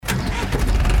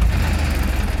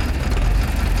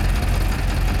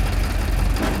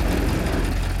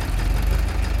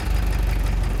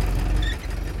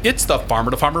It's the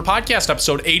Farmer to Farmer Podcast,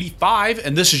 episode 85,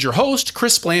 and this is your host,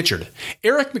 Chris Blanchard.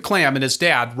 Eric McClam and his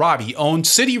dad, Robbie, own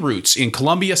City Roots in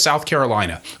Columbia, South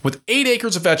Carolina. With 8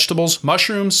 acres of vegetables,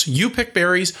 mushrooms, you-pick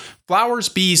berries, flowers,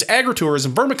 bees,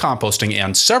 agritourism, vermicomposting,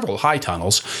 and several high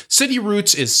tunnels, City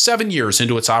Roots is 7 years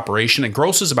into its operation and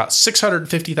grosses about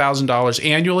 $650,000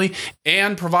 annually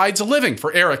and provides a living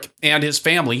for Eric and his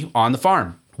family on the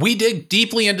farm. We dig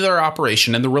deeply into their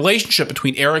operation and the relationship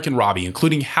between Eric and Robbie,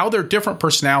 including how their different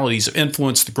personalities have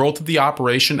influenced the growth of the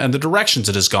operation and the directions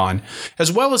it has gone,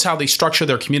 as well as how they structure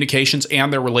their communications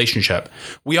and their relationship.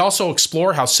 We also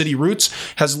explore how City Roots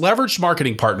has leveraged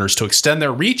marketing partners to extend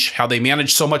their reach, how they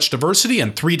manage so much diversity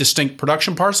in 3 distinct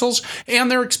production parcels, and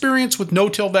their experience with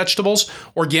no-till vegetables,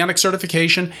 organic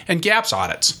certification, and GAPS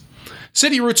audits.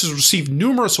 City Roots has received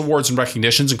numerous awards and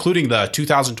recognitions, including the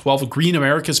 2012 Green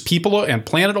America's People and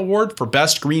Planet Award for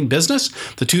Best Green Business,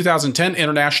 the 2010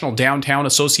 International Downtown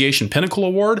Association Pinnacle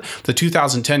Award, the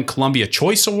 2010 Columbia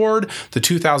Choice Award, the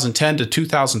 2010 to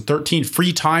 2013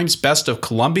 Free Times Best of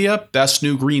Columbia, Best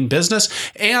New Green Business,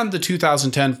 and the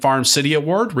 2010 Farm City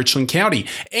Award, Richland County,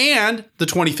 and the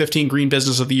 2015 Green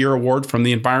Business of the Year Award from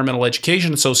the Environmental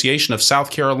Education Association of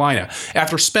South Carolina.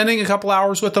 After spending a couple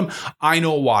hours with them, I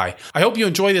know why. I hope you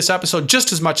enjoy this episode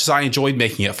just as much as I enjoyed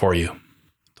making it for you.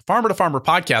 The Farmer to Farmer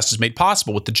podcast is made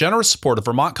possible with the generous support of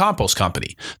Vermont Compost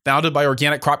Company, founded by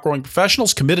organic crop growing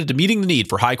professionals committed to meeting the need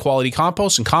for high quality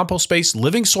compost and compost-based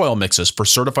living soil mixes for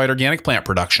certified organic plant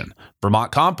production.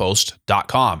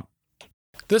 VermontCompost.com.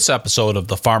 This episode of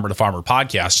the Farmer to Farmer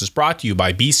podcast is brought to you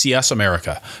by BCS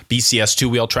America. BCS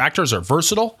two-wheel tractors are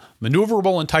versatile,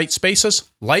 maneuverable in tight spaces,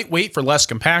 lightweight for less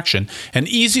compaction, and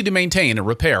easy to maintain and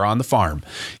repair on the farm.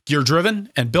 Gear-driven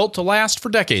and built to last for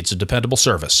decades of dependable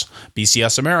service.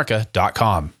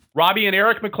 BCSAmerica.com. Robbie and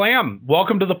Eric McClam,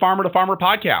 welcome to the Farmer to Farmer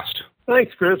podcast.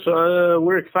 Thanks, Chris.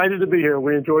 We're excited to be here.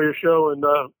 We enjoy your show and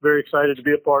very excited to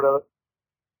be a part of it.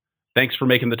 Thanks for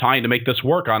making the time to make this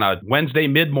work on a Wednesday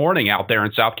mid-morning out there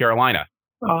in South Carolina.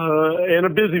 And a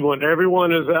busy one.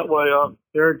 Everyone is that way.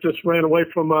 Eric just ran away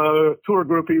from a tour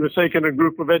group. He was taking a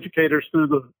group of educators through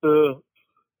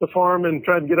the farm and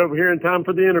tried to get over here in time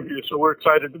for the interview. So we're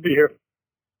excited to be here.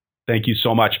 Thank you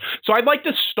so much. So I'd like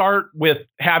to start with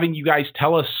having you guys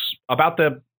tell us about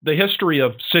the history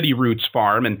of City Roots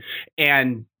Farm.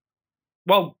 And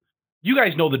well, you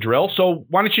guys know the drill. So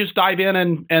why don't you just dive in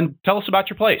and tell us about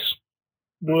your place?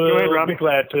 Go ahead, Robbie.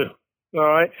 Glad to. All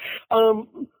right.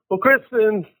 Well, Chris,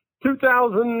 in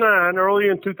 2009, early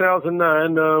in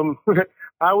 2009,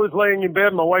 I was laying in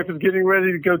bed. My wife was getting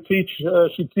ready to go teach.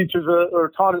 She teaches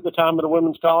or taught at the time at a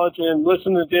women's college, and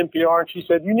listened to NPR. And she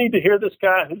said, "You need to hear this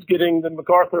guy who's getting the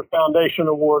MacArthur Foundation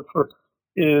Award for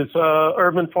his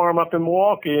urban farm up in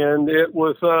Milwaukee." And it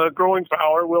was Growing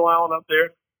Power, Will Allen up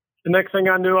there. The next thing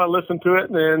I knew, I listened to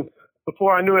it, and then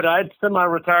before I knew it, I'd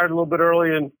semi-retired a little bit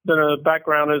early and been a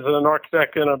background as an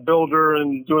architect and a builder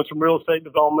and doing some real estate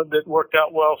development that worked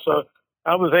out well. So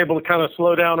I was able to kind of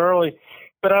slow down early,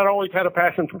 but I'd always had a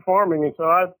passion for farming. And so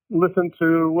I listened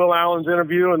to Will Allen's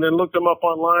interview and then looked him up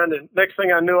online. And next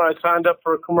thing I knew, I signed up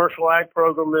for a commercial ag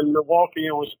program in Milwaukee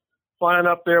and was flying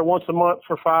up there once a month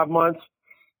for 5 months.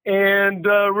 And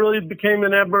really became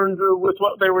enamored with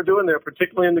what they were doing there,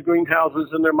 particularly in the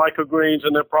greenhouses and their microgreens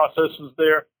and their processes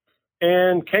there.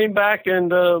 And came back and,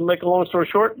 make a long story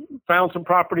short, found some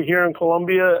property here in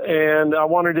Columbia, and I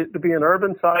wanted it to be an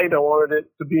urban site. I wanted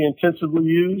it to be intensively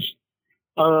used.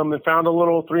 And found a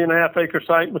little 3.5 acre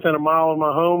site within a mile of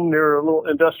my home near a little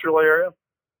industrial area.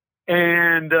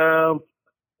 And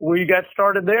we got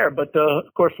started there. But,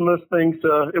 of course, most things,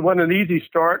 it wasn't an easy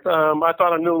start. I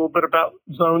thought I knew a little bit about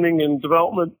zoning and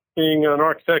development, being an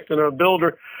architect and a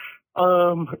builder.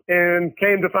 And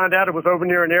came to find out it was over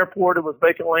near an airport. It was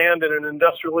vacant land in an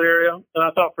industrial area. And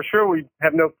I thought for sure we'd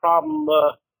have no problem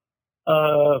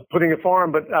putting a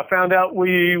farm. But I found out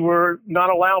we were not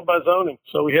allowed by zoning.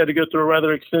 So we had to go through a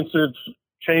rather extensive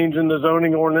change in the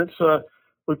zoning ordinance.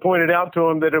 We pointed out to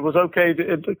them that it was okay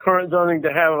at the current zoning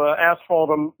to have an asphalt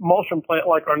emulsion plant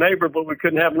like our neighbor, but we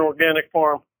couldn't have an organic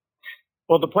farm.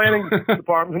 Well, the planning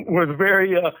department was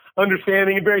very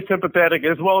understanding and very sympathetic,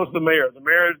 as well as the mayor. The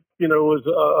mayor, was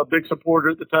a big supporter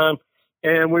at the time.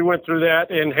 And we went through that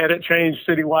and had it changed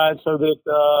citywide so that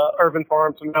urban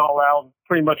farms are now allowed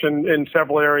pretty much in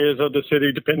several areas of the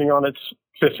city, depending on its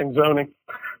existing zoning.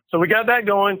 So we got that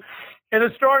going. And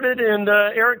it started, and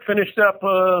Eric finished up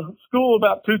school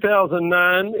about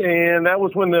 2009, and that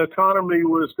was when the economy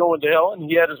was going to hell, and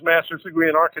he had his master's degree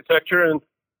in architecture. And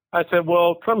I said,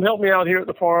 well, come help me out here at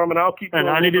the farm, and I'll keep doing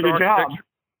and I needed a job.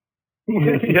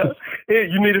 Yeah,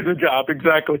 you needed a job,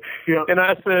 exactly. Yeah. And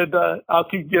I said, I'll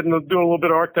keep doing a little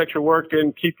bit of architecture work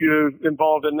and keep you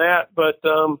involved in that. But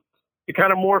it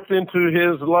kind of morphed into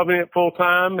his loving it full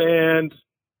time. And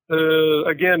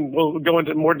again, we'll go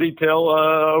into more detail.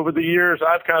 Over the years,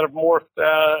 I've kind of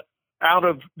morphed out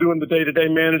of doing the day-to-day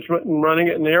management and running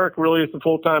it. And Eric really is the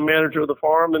full-time manager of the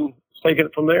farm and taking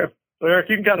it from there. So Eric,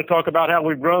 you can kind of talk about how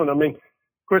we've grown. I mean,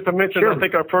 Chris, I mentioned, Sure. I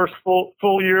think our first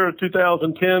full year of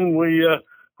 2010, we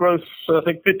grossed, I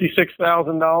think,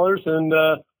 $56,000. And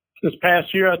this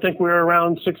past year, I think we were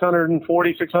around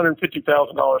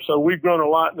 $650,000. So we've grown a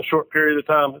lot in a short period of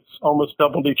time. It's almost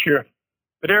doubled each year.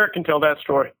 But Eric can tell that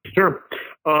story. Sure.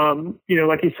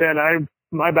 Like you said,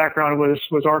 my background was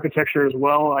architecture as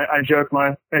well. I joke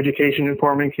my education in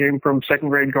farming came from second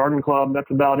grade garden club.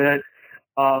 That's about it.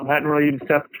 Hadn't really even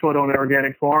stepped foot on an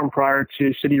organic farm prior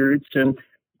to City Roots, and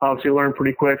obviously learned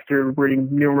pretty quick through reading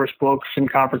numerous books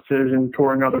and conferences and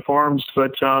touring other farms.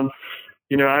 But, I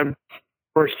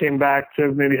first came back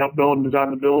to maybe help build and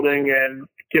design the building and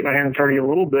get my hands dirty a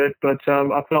little bit. But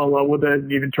I fell in love with it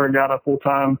and even turned down a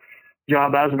full-time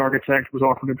job as an architect, was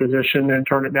offered a position and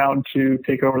turned it down to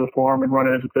take over the farm and run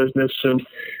it as a business. And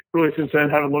really since then,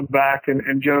 haven't looked back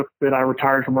and joked that I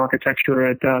retired from architecture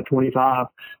at 25.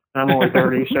 I'm only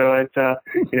 30. So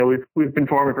we've been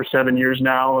farming for 7 years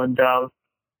now. And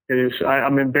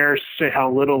I'm embarrassed to say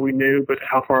how little we knew, but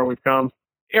how far we've come.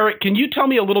 Eric, can you tell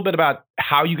me a little bit about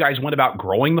how you guys went about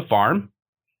growing the farm?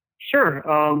 Sure.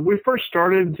 We first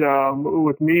started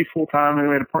with me full time, and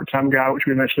we had a part time guy, which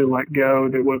we eventually let go,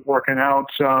 that was working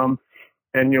out.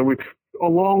 We've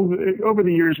over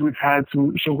the years we've had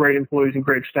some great employees and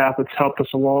great staff that's helped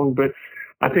us along. But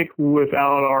I think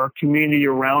without our community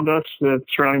around us, the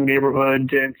surrounding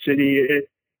neighborhood and city,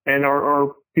 and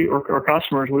our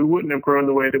customers, we wouldn't have grown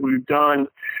the way that we've done.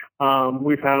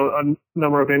 We've had a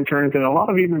number of interns and a lot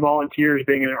of even volunteers.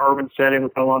 Being in an urban setting,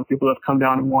 with a lot of people that have come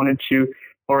down and wanted to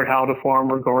learn how to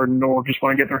farm or garden, or just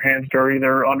want to get their hands dirty.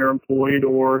 They're underemployed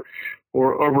or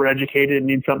overeducated and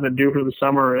need something to do for the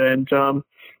summer. And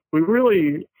we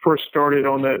really first started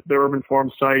on the urban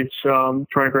farm sites, trying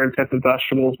to grow intensive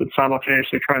vegetables, but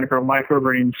simultaneously trying to grow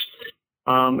microgreens.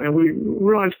 And we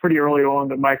realized pretty early on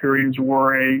that microgreens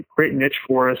were a great niche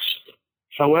for us.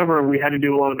 However, we had to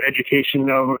do a lot of education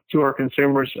to our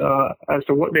consumers as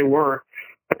to what they were.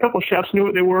 A couple of chefs knew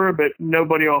what they were, but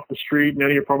nobody off the street, none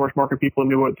of your farmers market people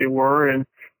knew what they were. And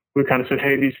we kind of said,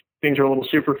 hey, these things are little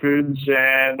superfoods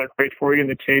and they're great for you and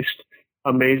they taste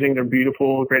amazing. They're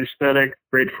beautiful, great aesthetic,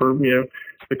 great for,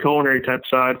 the culinary type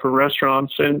side for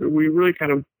restaurants. And we really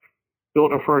kind of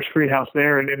built our first greenhouse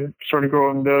there and started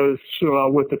growing those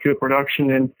with the food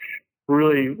production, and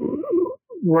really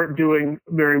weren't doing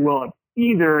very well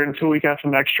either until we got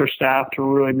some extra staff to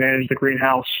really manage the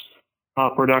greenhouse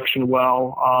production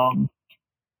well.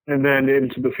 And then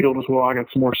into the field as well, I got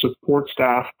some more support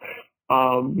staff.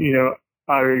 I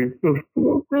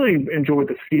really enjoyed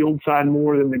the field side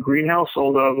more than the greenhouse,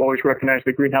 although I've always recognized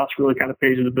the greenhouse really kind of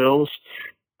pays the bills.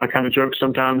 I kind of joke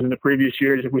sometimes in the previous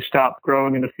years, if we stopped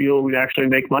growing in the field, we'd actually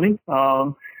make money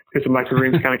because the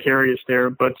microgreens kind of carry us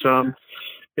there. But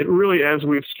it really, as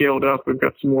we've scaled up, we've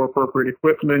got some more appropriate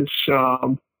equipment,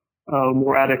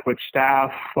 more adequate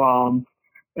staff.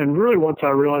 And really, once I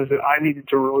realized that I needed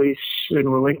to release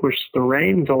and relinquish the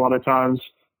reins a lot of times,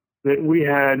 that we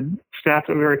had staff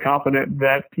that were very confident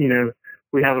that,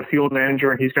 we have a field manager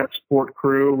and he's got support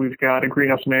crew. We've got a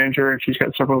greenhouse manager and she's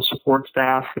got several support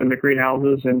staff in the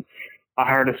greenhouses. And I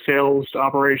hired a sales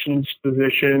operations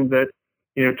position that,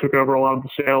 took over a lot of the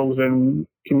sales and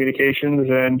communications.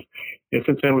 And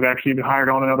since then, we've actually even hired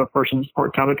on another person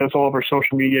part-time that does all of our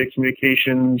social media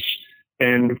communications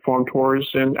and farm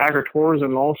tours. And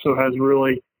agritourism also has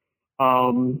really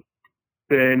been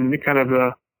kind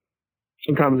of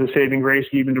sometimes a saving grace,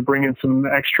 even to bring in some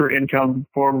extra income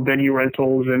from venue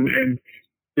rentals and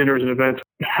dinners and events.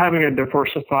 Having a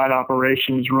diversified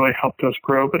operation has really helped us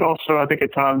grow, but also I think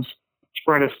at times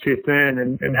spread us too thin,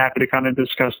 and happy to kind of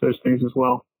discuss those things as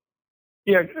well.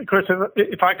 Yeah, Chris,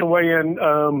 if I can weigh in,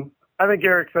 I think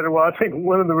Eric said it well. I think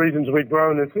one of the reasons we've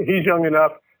grown is he's young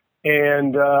enough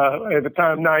and at the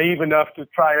time naive enough to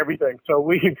try everything. So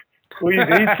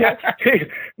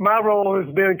my role has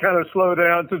been kind of slow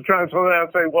down and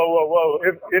say, whoa.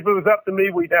 If it was up to me,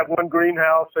 we'd have one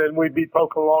greenhouse and we'd be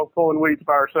poking along pulling weeds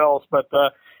by ourselves. But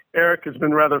Eric has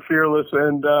been rather fearless,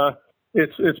 and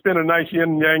it's been a nice yin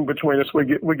and yang between us. We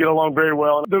get along very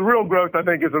well. The real growth, I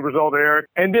think, is a result of Eric.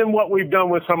 And then what we've done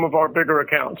with some of our bigger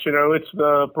accounts. It's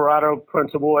the Pareto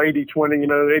principle, 80-20.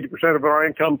 80% of our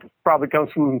income probably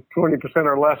comes from 20%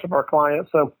 or less of our clients.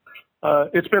 So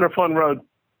it's been a fun road.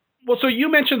 Well, so you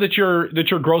mentioned that you're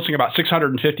grossing about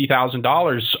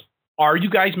 $650,000. Are you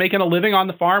guys making a living on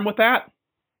the farm with that?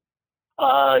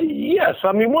 Yes.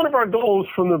 I mean, one of our goals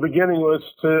from the beginning was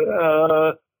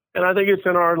to, and I think it's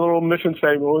in our little mission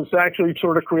statement, was to actually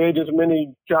sort of create as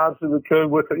many jobs as we could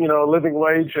with, a living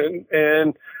wage.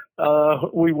 And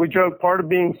we joke part of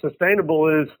being sustainable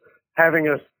is having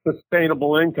a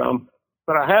sustainable income.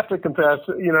 But I have to confess,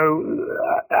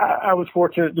 I was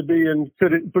fortunate to be in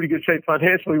pretty good shape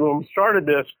financially when we started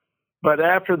this. But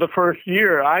after the first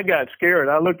year, I got scared.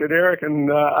 I looked at Eric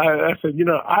and I said,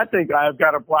 I think I've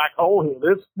got a black hole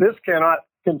here. This cannot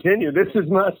continue. This is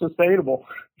not sustainable.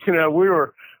 We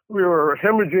were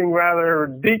hemorrhaging rather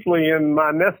deeply, and my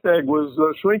nest egg was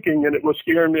shrinking, and it was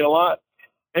scaring me a lot.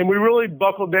 And we really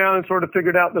buckled down and sort of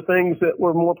figured out the things that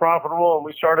were more profitable, and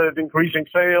we started increasing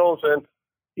sales and,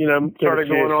 started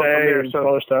going on from there. So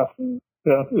other stuff,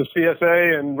 the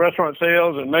CSA and restaurant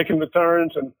sales and making the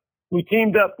turns. And we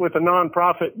teamed up with a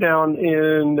nonprofit down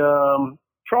in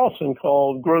Charleston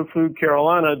called Grow Food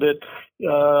Carolina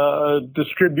that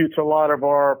distributes a lot of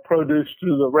our produce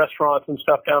to the restaurants and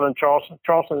stuff down in Charleston.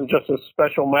 Charleston is just a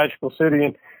special, magical city,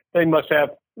 and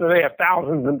they have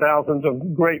thousands and thousands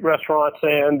of great restaurants,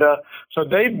 and so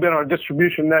they've been our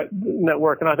distribution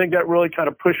network, and I think that really kind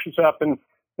of pushed us up, and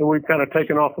we've kind of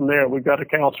taken off from there. We've got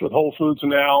accounts with Whole Foods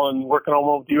now, and working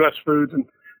on with U.S. Foods, and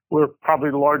we're probably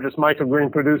the largest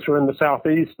microgreen producer in the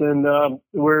Southeast, and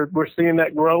we're seeing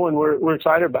that grow, and we're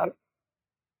excited about it.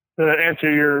 To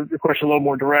answer your question a little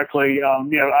more directly,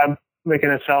 I'm making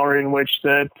a salary in which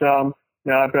that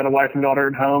I've got a wife and daughter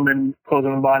at home, and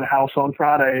closing and buying a house on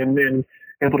Friday, and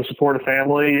able to support a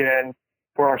family. And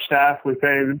for our staff, we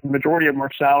pay the majority of them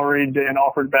are salaried and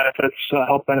offered benefits,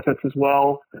 health benefits as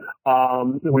well.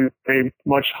 We pay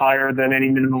much higher than any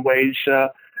minimum wage,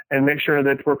 and make sure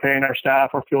that we're paying our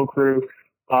staff, our field crew,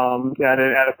 at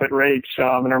adequate rates,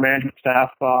 and our management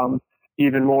staff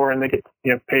even more, and they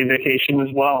get paid vacation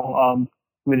as well.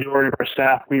 Majority of our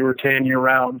staff we retain year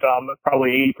round.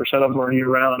 Probably 80% of them are year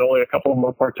round. Only a couple of them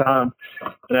are part time.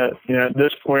 At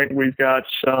this point, we've got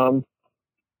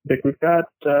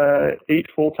 8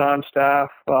 full-time staff,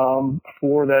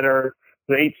 4 that are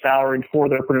the 8 salaried, 4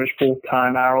 that are pretty much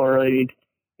full-time hourly,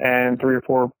 and 3 or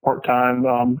 4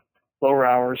 part-time lower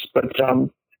hours. But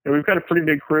we've got a pretty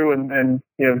big crew, and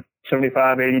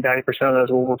 75, 80, 90% of those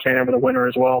will retain over the winter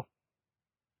as well.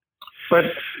 But,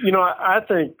 I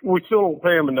think we still don't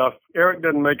pay them enough. Eric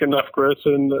doesn't make enough, Chris,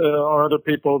 and our other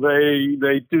people,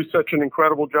 they do such an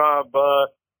incredible job.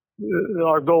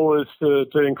 Our goal is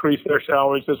to increase their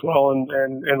salaries as well and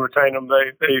retain them.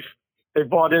 They've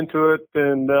bought into it,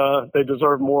 and they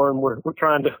deserve more, and we're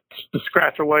trying to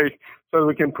scratch away so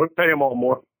we can pay them all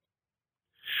more.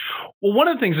 Well, one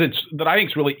of the things that I think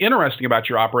is really interesting about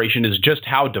your operation is just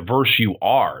how diverse you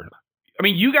are. I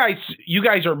mean, you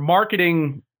guys are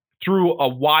marketing through a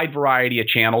wide variety of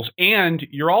channels, and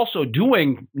you're also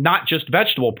doing not just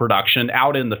vegetable production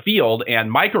out in the field and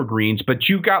microgreens, but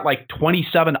you've got like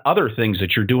 27 other things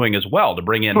that you're doing as well to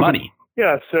bring in money.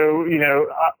 Yeah, so,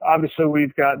 obviously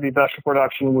we've got the vegetable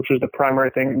production, which is the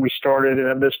primary thing we started, and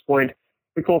at this point,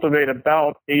 we cultivate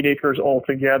about 8 acres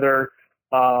altogether.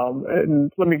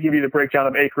 And let me give you the breakdown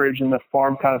of acreage and the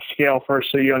farm kind of scale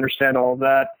first so you understand all of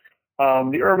that.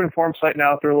 The urban farm site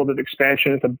now, through a little bit of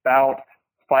expansion, is about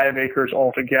 5 acres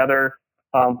altogether.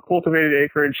 Cultivated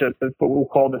acreage at what we'll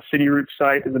call the City Root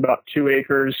site is about 2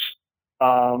 acres.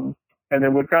 And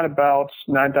then we've got about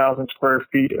 9,000 square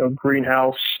feet of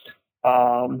greenhouse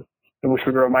in which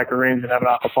we grow microgreens and have an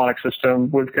aquaponic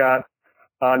system. We've got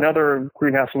another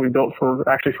greenhouse that we built for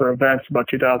events, about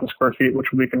 2,000 square feet,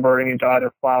 which we'll be converting into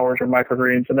either flowers or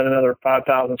microgreens, and then another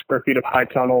 5,000 square feet of high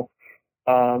tunnel.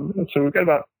 And so we've got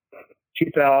about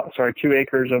 2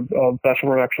 acres of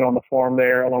vegetable production on the farm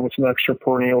there, along with some extra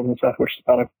perennials and stuff, which is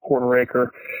about a quarter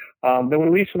acre. Then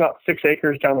we lease about 6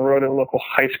 acres down the road at a local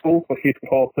high school, what Heath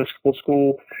Hall Episcopal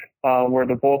School, where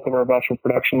the bulk of our vegetable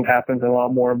production happens, and a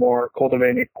lot more and more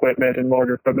cultivating equipment and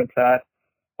larger equipment's at.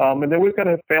 And then we've got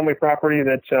a family property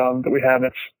that we have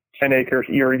that's 10 acres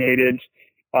irrigated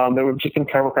that we've just been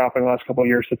cover cropping the last couple of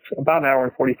years. It's about an hour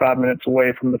and 45 minutes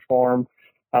away from the farm.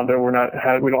 That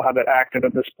we don't have that active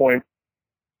at this point.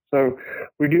 So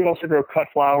we do also grow cut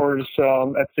flowers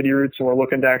at City Roots, and we're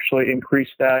looking to actually increase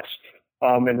that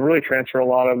and really transfer a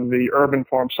lot of the urban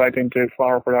farm site into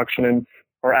flower production, and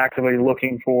are actively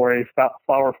looking for a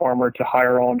flower farmer to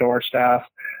hire onto our staff.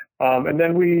 And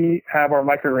then we have our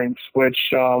microgreens,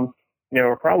 which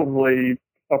are probably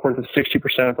upwards of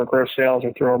 60% of our gross sales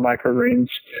are through our microgreens.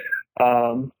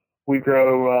 We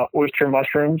grow oyster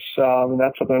mushrooms, and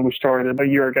that's something we started a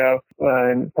year ago,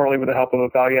 and partly with the help of a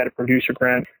value-added producer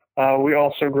grant. We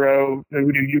also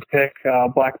we do youth pick,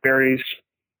 blackberries,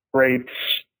 grapes,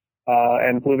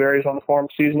 and blueberries on the farm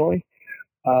seasonally.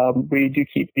 We do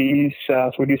keep bees,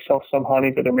 so we do sell some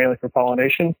honey, but they're mainly for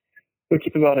pollination. We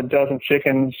keep about a dozen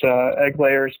chickens, egg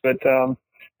layers, but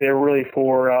they're really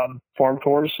for farm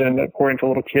tours. And according to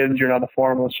little kids, you're not a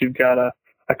farm unless you've got a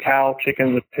cow,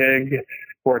 chickens, a pig,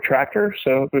 or a tractor.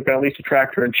 So we've got at least a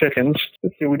tractor and chickens.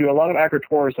 So we do a lot of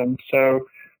agritourism. So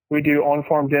we do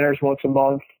on-farm dinners once a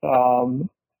month.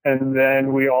 And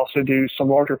then we also do some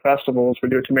larger festivals. We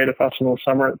do a tomato festival in the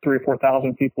summer. 3,000 or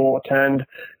 4,000 people attend.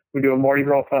 We do a Mardi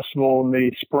Gras festival in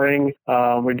the spring.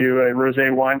 We do a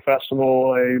rosé wine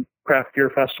festival, a craft beer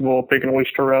festival, bacon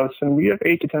oyster roast, and we have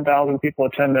 8,000 to 10,000 people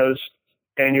attend those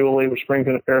annually, which brings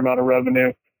in a fair amount of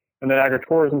revenue. And then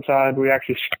agritourism side, we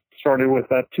actually started with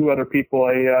two other people,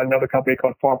 another company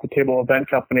called Farm to Table Event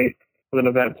Company, with an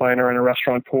event planner and a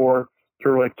restaurateur to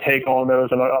really take on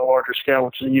those on a larger scale,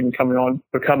 which is even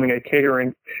becoming a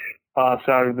catering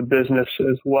side of the business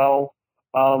as well.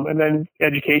 And then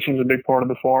education is a big part of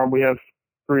the farm. We have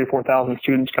 3,000 or 4,000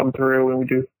 students come through, and we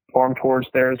do farm tours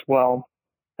there as well.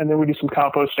 And then we do some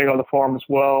composting on the farm as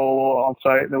well on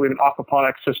site. And then we have an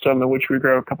aquaponics system in which we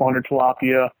grow a couple hundred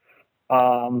tilapia.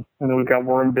 And then we've got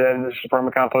worm bins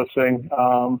for composting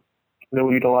that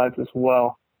we utilize as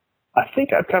well. I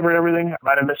think I've covered everything. I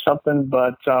might have missed something,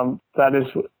 but that is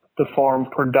the farm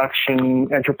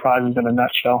production enterprises in a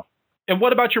nutshell. And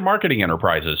what about your marketing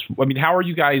enterprises? I mean, how are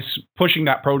you guys pushing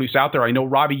that produce out there? I know,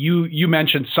 Robbie, you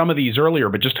mentioned some of these earlier,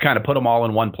 but just to kind of put them all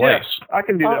in one place. Yeah, I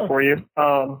can do that for you.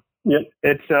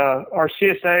 It's our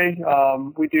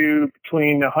CSA. We do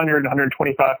between 100 and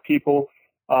 125 people,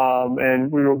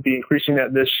 and we will be increasing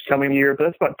that this coming year. But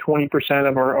that's about 20%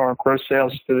 of our gross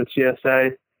sales to the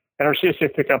CSA. And our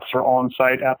CSA pickups are on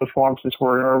site at the farm since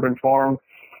we're an urban farm.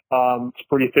 It's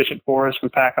pretty efficient for us. We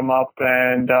pack them up,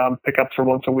 and pickups are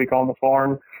once a week on the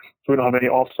farm, so we don't have any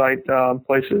off-site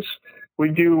places. We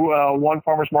do one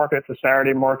farmer's market. It's a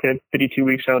Saturday market, 52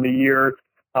 weeks out of the year,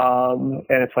 and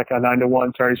it's like a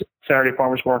 9-to-1 Saturday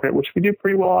farmer's market, which we do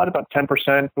pretty well at, about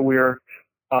 10%. But we are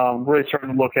really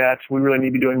starting to look at. We really need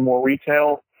to be doing more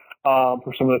retail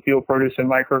for some of the field produce and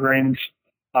microgreens,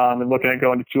 and looking at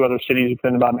going to 2 other cities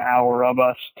within about an hour of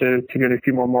us to get a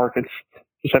few more markets.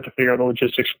 Just have to figure out the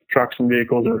logistics, trucks and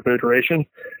vehicles, and refrigeration.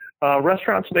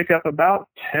 Restaurants make up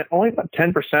only about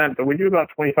 10%, but we do about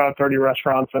 25, 30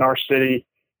 restaurants in our city.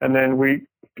 And then we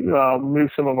move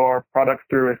some of our product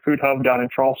through a food hub down in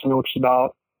Charleston, which is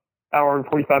about an hour and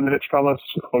 45 minutes from us,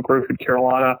 called Grow Food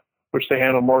Carolina, which they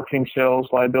handle marketing, sales,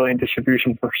 liability, and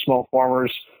distribution for small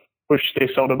farmers, which they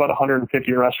sell to about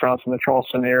 150 restaurants in the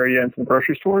Charleston area and some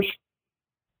grocery stores.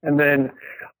 And then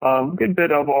a good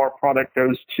bit of our product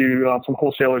goes to some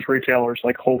wholesalers, retailers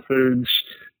like Whole Foods,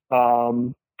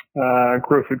 Grow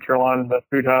Food Carolina, the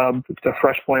Food Hub, the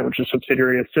Fresh Point, which is a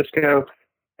subsidiary of Cisco.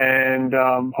 And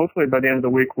hopefully by the end of the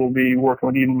week, we'll be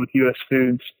working with US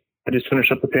Foods to just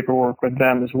finish up the paperwork with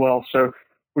them as well. So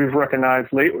we've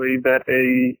recognized lately that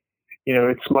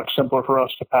it's much simpler for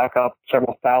us to pack up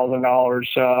several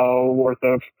 $1,000s worth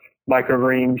of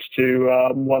microgreens to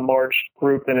one large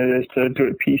group than it is to do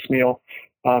it piecemeal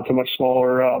to much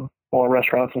smaller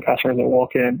restaurants and customers that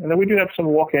walk in. And then we do have some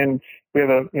walk-in. We have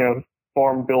a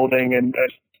farm building, and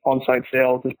on-site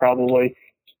sales is probably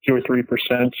 2 or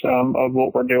 3% of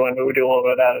what we're doing. But we do a little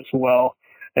bit of that as well,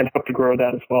 and hope to grow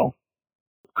that as well.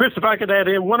 Chris, if I could add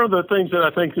in, one of the things that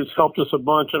I think has helped us a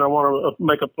bunch, and I want to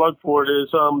make a plug for it, is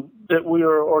that we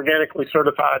are organically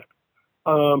certified.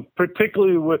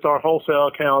 Particularly with our wholesale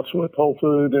accounts with Whole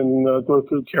Food and Grow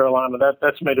Food Carolina,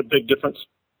 that's made a big difference.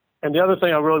 And the other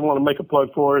thing I really want to make a plug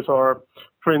for is our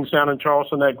friends down in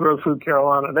Charleston at Grow Food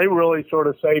Carolina. They really sort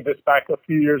of saved us back a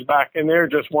few years back, and they're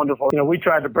just wonderful. We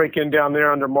tried to break in down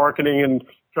there under marketing and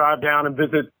drive down and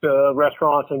visit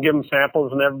restaurants and give them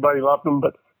samples, and everybody loved them.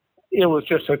 But it was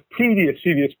just a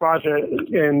tedious project,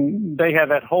 and they had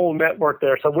that whole network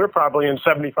there. So we're probably in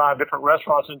 75 different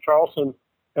restaurants in Charleston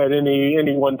at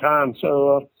any one time.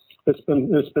 So it's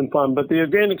been fun. But the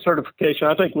organic certification,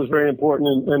 I think, was very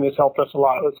important, and it's helped us a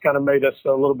lot. It's kind of made us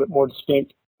a little bit more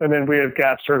distinct. And then we have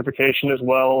GAP certification as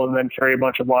well, and then carry a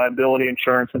bunch of liability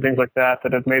insurance and things like that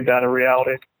have made that a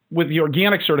reality. With the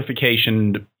organic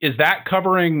certification, is that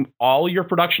covering all your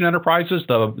production enterprises,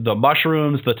 the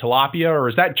mushrooms, the tilapia, or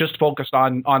is that just focused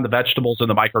on the vegetables and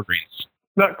the microgreens?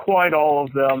 Not quite all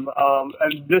of them.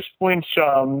 At this point,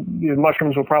 the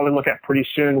mushrooms we'll probably look at pretty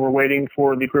soon. We're waiting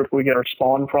for the group we get our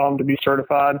spawn from to be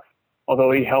certified,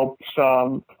 although he helps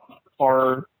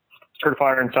our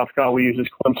certifier in South Carolina we use is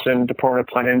Clemson Department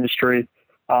of Plant Industry.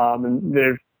 And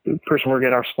the person we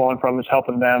get our spawn from is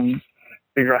helping them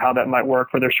figure out how that might work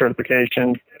for their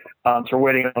certification. So we're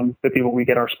waiting on the people we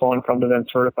get our spawn from to then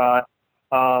certify.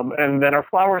 And then our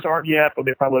flowers aren't yet, but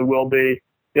they probably will be.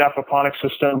 The aquaponics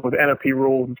system with NOP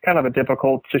rules is kind of a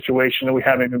difficult situation that we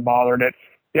haven't even bothered it.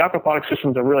 The aquaponics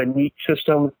system is a really neat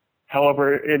system.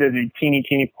 However, it is a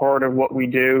teeny part of what we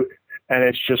do. And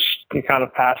it's just kind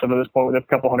of passive at this point with a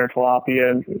couple hundred tilapia.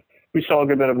 And we sell a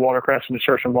good bit of watercress and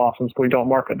nasturtium blossoms, but we don't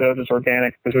market those as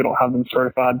organic because we don't have them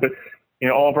certified. But,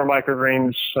 all of our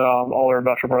microgreens, all our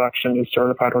vegetable production is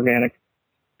certified organic.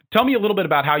 Tell me a little bit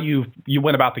about how you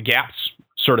went about the GAPS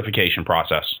certification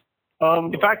process.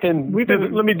 If I can,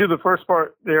 let me do the first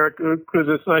part there because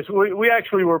it's nice. We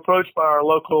actually were approached by our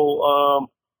local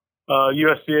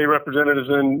USDA representatives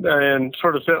and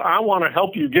sort of said, I want to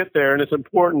help you get there, and it's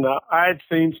important. I had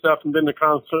seen stuff and been to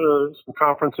some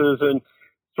conferences and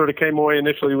sort of came away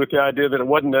initially with the idea that it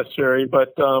wasn't necessary,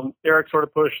 but Eric sort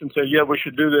of pushed and said, yeah, we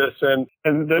should do this. And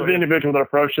the individual that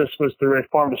approached us was through a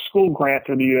farm-to-school grant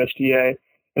through the USDA,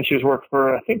 and she was worked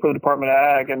for, I think, for the Department of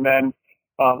Ag, and then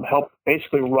helped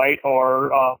basically write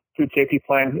our food safety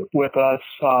plan with us,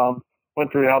 went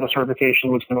through how the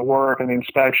certification was going to work and the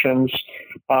inspections.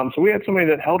 So we had somebody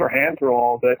that held our hand through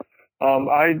all of it.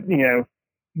 I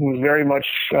was very much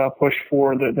pushed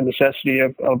for the necessity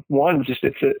of one, just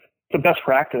it's the best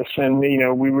practice. And,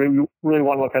 we really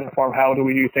want to look at the farm. How do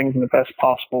we do things in the best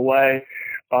possible way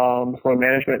from a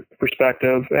management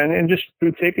perspective? And just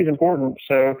food safety is important.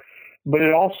 So, but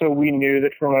it also, we knew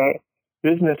that from a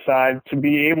business side, to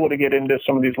be able to get into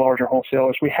some of these larger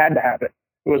wholesalers, we had to have it.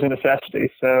 It was a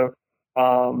necessity. So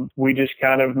we just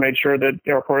kind of made sure that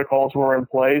our protocols were in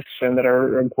place and that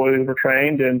our employees were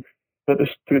trained and that the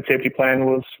food safety plan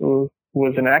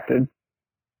was enacted.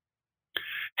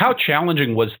 How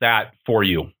challenging was that for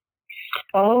you?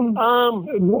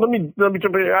 Let me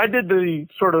jump in. I did the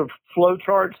sort of flow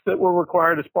charts that were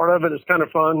required as part of it. It's kind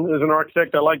of fun. As an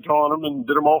architect, I like drawing them and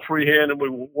did them all freehand, and we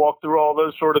walked through all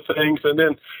those sort of things. And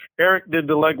then Eric did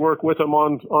the legwork with them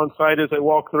on site as they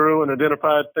walked through and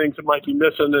identified things that might be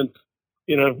missing. And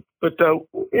but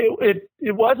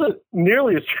it wasn't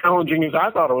nearly as challenging as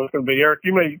I thought it was going to be. Eric,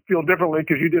 you may feel differently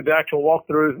because you did the actual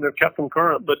walkthroughs and have kept them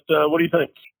current. But what do you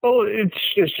think? Well,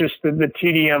 it's just the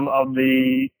tedium of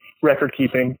the record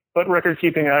keeping. But record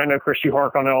keeping, I know, Chris, you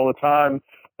hark on it all the time,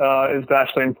 is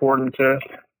vastly important to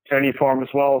any farm as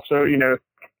well. So,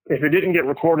 if it didn't get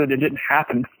recorded, it didn't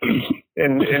happen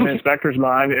in the inspector's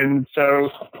mind. And so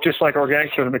just like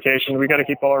organic certification, we got to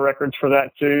keep all our records for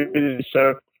that too.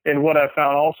 So, and what I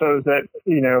found also is that,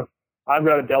 I've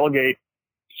got to delegate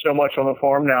so much on the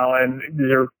farm now. And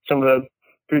these are some of the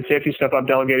food safety stuff I've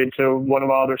delegated to one of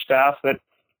my other staff that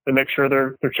make sure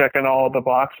they're checking all of the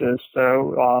boxes.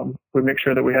 So we make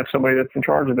sure that we have somebody that's in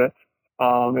charge of it.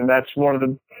 And that's one of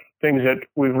the things that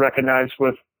we've recognized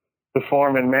with the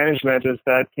farm and management is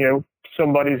that,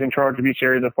 somebody's in charge of each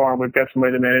area of the farm. We've got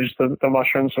somebody that manages the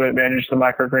mushrooms, somebody that manages the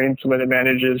microgreens, somebody that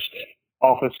manages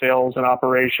office sales and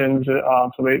operations,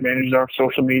 somebody that manages our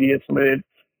social media, somebody that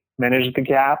manages the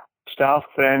GAP stuff.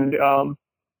 And,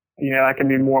 I can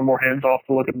be more and more hands-off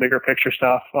to look at bigger picture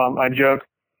stuff. I joke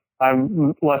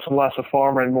I'm less and less a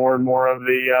farmer and more of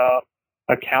the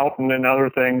accountant and other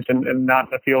things and not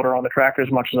in the field or on the tractor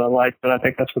as much as I like. But I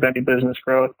think that's with any business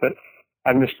growth. But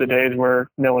I miss the days where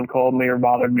no one called me or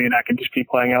bothered me and I could just be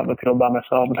playing out in the field by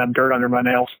myself and have dirt under my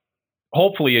nails.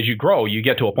 Hopefully, as you grow, you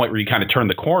get to a point where you kind of turn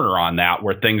the corner on that,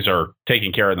 where things are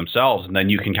taking care of themselves, and then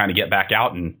you can kind of get back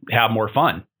out and have more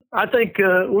fun. I think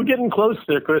we're getting close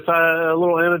there, Chris. A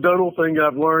little anecdotal thing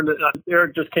I've learned.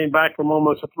 Eric just came back from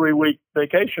almost a 3-week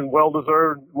vacation,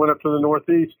 well-deserved, went up to the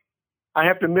Northeast. I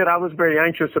have to admit I was very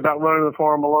anxious about running the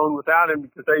farm alone without him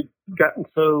because they'd gotten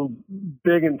so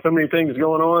big and so many things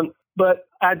going on. But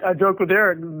I joke with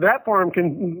Eric, that farm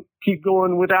can keep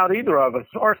going without either of us.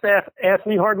 Our staff asked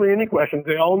me hardly any questions.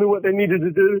 They all knew what they needed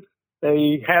to do.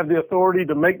 They have the authority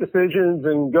to make decisions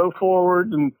and go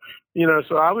forward. And,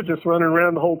 so I was just running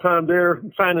around the whole time there,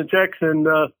 signing checks and,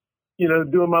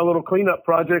 doing my little cleanup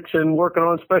projects and working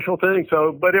on special things.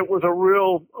 So, but it was a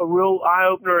real eye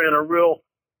opener and a real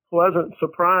pleasant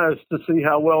surprise to see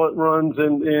how well it runs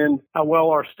and how well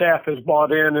our staff has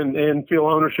bought in and feel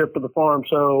ownership of the farm.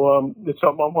 So it's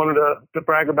something I wanted to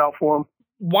brag about for them.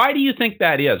 Why do you think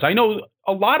that is? I know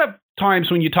a lot of times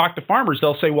when you talk to farmers,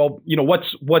 they'll say, well,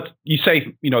 what you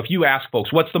say, if you ask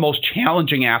folks, what's the most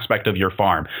challenging aspect of your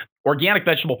farm? Organic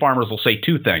vegetable farmers will say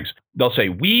two things. They'll say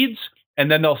weeds, and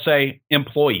then they'll say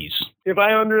employees. If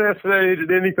I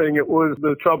underestimated anything, it was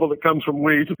the trouble that comes from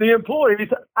weeds. The employees,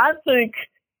 I think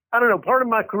I don't know, part of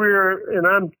my career, and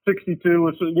I'm 62,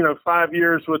 was, 5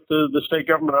 years with the state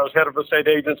government. I was head of a state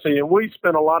agency, and we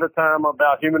spent a lot of time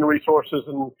about human resources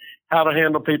and how to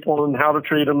handle people and how to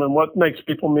treat them and what makes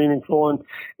people meaningful.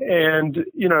 And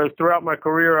throughout my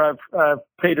career, I've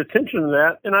paid attention to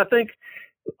that. And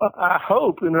I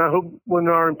hope when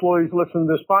our employees listen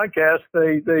to this podcast,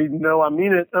 they know I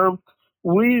mean it.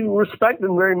 We respect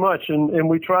them very much, and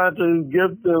we try to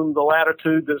give them the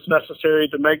latitude that's necessary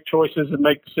to make choices and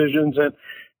make decisions. And,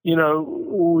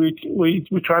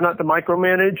 we try not to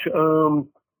micromanage.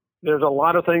 There's a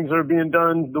lot of things that are being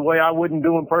done the way I wouldn't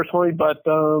do them personally, but,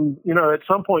 at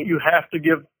some point you have to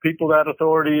give people that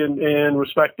authority and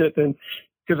respect it. And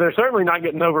because they're certainly not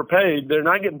getting overpaid. They're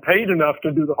not getting paid enough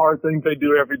to do the hard things they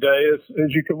do every day,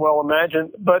 as you can well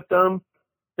imagine. But,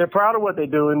 they're proud of what they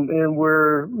do, and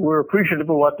we're appreciative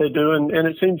of what they do, and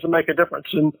it seems to make a difference.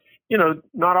 And,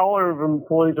 not all our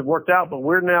employees have worked out, but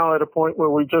we're now at a point where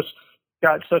we just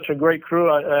got such a great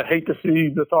crew. I hate to see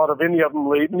the thought of any of them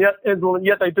leave, and yet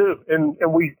they do. And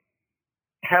we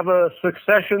have a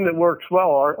succession that works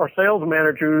well. Our sales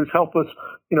managers help us,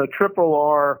 triple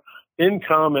our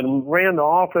income and ran the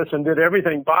office and did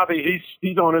everything. Bobby,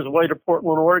 he's on his way to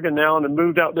Portland, Oregon now, and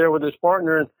moved out there with his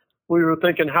partner. And we were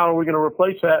thinking, how are we going to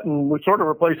replace that? And we sort of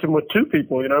replaced him with two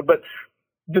people, but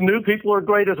the new people are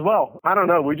great as well. I don't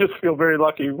know. We just feel very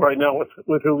lucky right now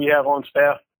with who we have on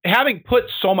staff. Having put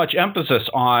so much emphasis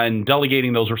on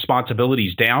delegating those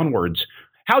responsibilities downwards,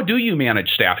 how do you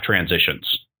manage staff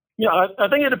transitions? Yeah, I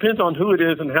think it depends on who it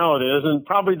is and how it is. And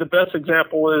probably the best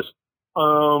example is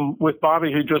with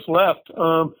Bobby, who just left.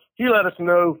 He let us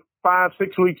know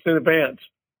 5-6 weeks in advance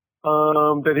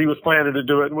that he was planning to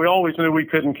do it. And we always knew we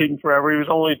couldn't keep him forever. He was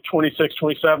only 26,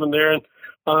 27 there,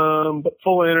 and but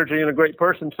full of energy and a great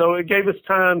person. So it gave us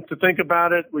time to think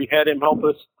about it. We had him help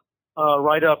us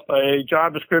write up a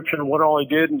job description of what all he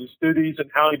did and his duties and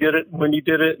how he did it and when he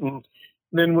did it. And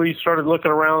then we started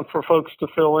looking around for folks to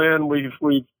fill in.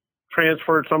 We've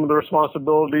transferred some of the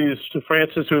responsibilities to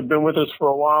Frances, who had been with us for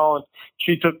a while, and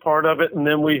she took part of it. And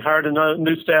then we hired a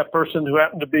new staff person who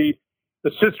happened to be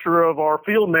the sister of our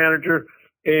field manager,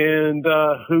 and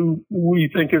who we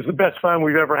think is the best find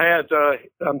we've ever had.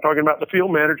 I'm talking about the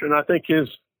field manager, and I think his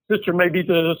sister may be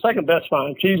the second best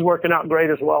find. She's working out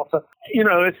great as well. So,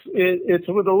 it's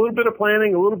with a little bit of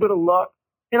planning, a little bit of luck.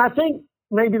 And I think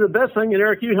maybe the best thing, and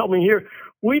Eric, you help me here,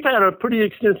 we've had a pretty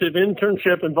extensive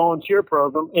internship and volunteer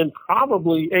program, and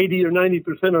probably 80 or 90%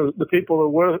 of the people who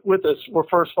were with us were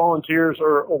first volunteers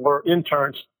or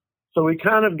interns. So we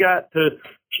kind of got to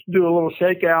do a little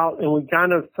shakeout, and we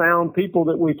kind of found people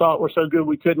that we thought were so good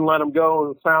we couldn't let them go,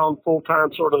 and found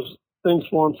full-time sort of things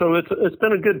for them. So it's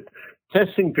been a good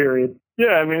testing period.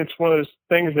 Yeah, I mean, it's one of those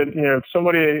things that, if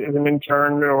somebody is an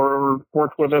intern or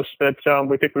worked with us that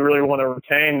we think we really want to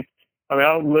retain, I mean,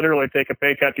 I'll literally take a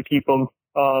pay cut to keep them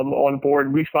on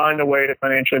board. We find a way to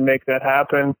financially make that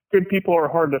happen. Good people are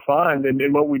hard to find,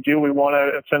 and what we do, we want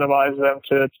to incentivize them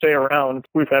to stay around.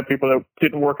 We've had people that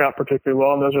didn't work out particularly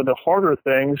well, and those are the harder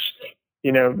things.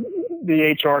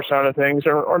 The HR side of things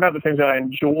are not the things that I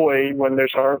enjoy when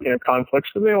there's conflicts,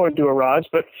 because they always do arise.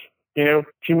 But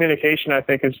communication, I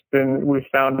think, we've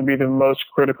found to be the most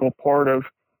critical part of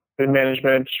the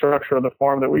management structure of the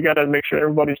farm, that we got to make sure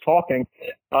everybody's talking.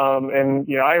 And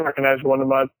I recognize one of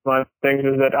my things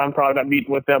is that I'm probably not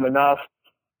meeting with them enough.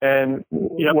 And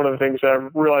one of the things I've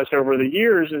realized over the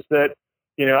years is that,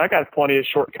 I got plenty of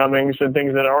shortcomings and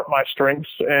things that aren't my strengths.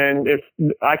 And if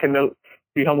I can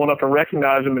be humble enough to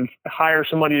recognize them and hire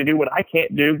somebody to do what I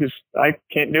can't do because I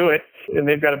can't do it, and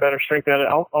they've got a better strength at it,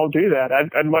 I'll do that.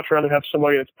 I'd much rather have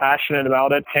somebody that's passionate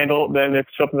about it handle it than it's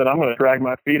something that I'm going to drag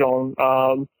my feet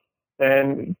on.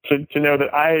 And to know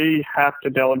that I have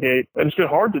to delegate, and it's been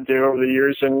hard to do over the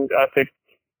years. And I think,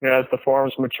 as the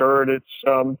farm's matured, it's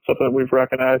something that we've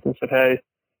recognized and said, hey,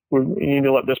 we need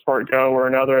to let this part go or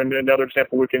another. And another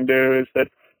example we can do is that,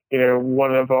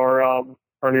 one of our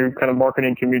new kind of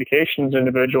marketing communications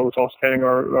individual is also heading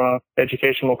our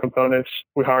educational components.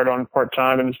 We hired on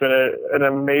part-time, and it's been an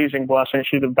amazing blessing.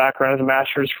 She's a background as a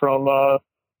master's from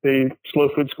the slow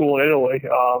food school in Italy,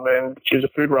 and she's a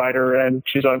food writer, and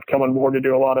she's come on board to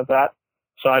do a lot of that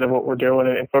side of what we're doing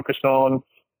and focused on.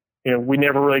 We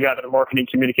never really got into the marketing,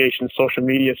 communications, social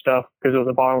media stuff because it was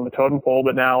the bottom of the totem pole.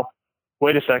 But now,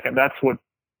 wait a second, that's what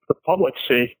the public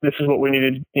see. This is what we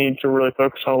need to really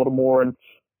focus on a little more, and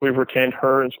we've retained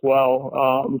her as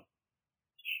well.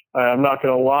 I'm not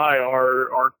going to lie,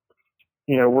 our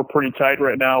we're pretty tight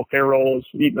right now. Payroll is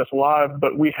eating us alive,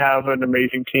 but we have an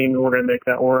amazing team, and we're going to make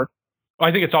that work.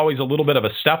 I think it's always a little bit of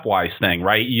a stepwise thing,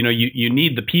 right? You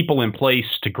need the people in place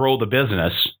to grow the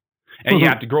business, and you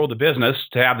have to grow the business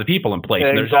to have the people in place. Yeah,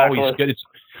 and there's exactly. always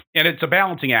it's a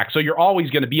balancing act. So you're always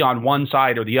going to be on one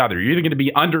side or the other. You're either going to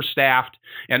be understaffed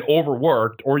and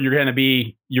overworked, or you're going to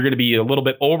be a little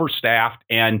bit overstaffed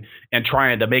and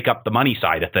trying to make up the money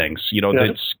side of things.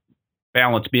 That's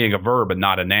balance being a verb and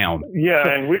not a noun. Yeah,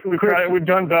 and we've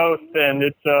done both, and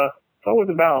it's always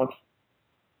a balance.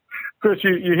 Chris,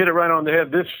 you hit it right on the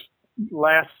head. This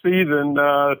last season,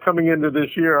 coming into this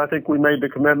year, I think we made the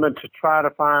commitment to try to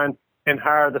find and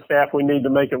hire the staff we need to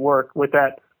make it work. With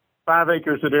that 5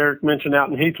 acres that Eric mentioned out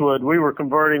in Heathwood, we were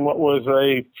converting what was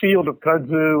a field of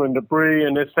kudzu and debris,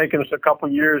 and it's taken us a couple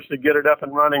of years to get it up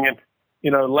and running. And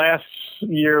last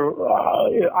year,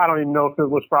 I don't even know if it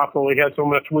was profitable. We had so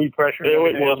much weed pressure.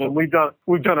 It wasn't.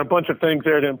 We've done a bunch of things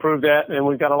there to improve that, and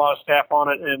we've got a lot of staff on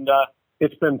it, and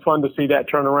it's been fun to see that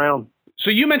turn around. So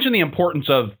you mentioned the importance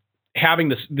of having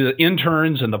the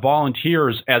interns and the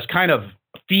volunteers as kind of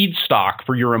feedstock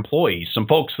for your employees. Some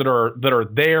folks that are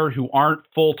there who aren't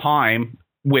full time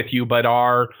with you, but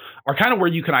are kind of where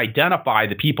you can identify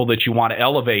the people that you want to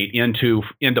elevate into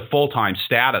full-time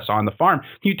status on the farm.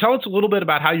 Can you tell us a little bit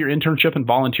about how your internship and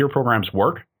volunteer programs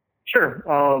work? Sure.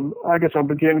 I guess I'll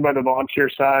begin by the volunteer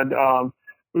side.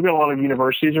 We've got a lot of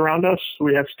universities around us.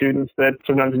 We have students that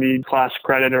sometimes need class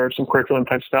credit or some curriculum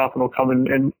type stuff, and will come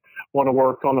and want to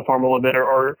work on the farm a little bit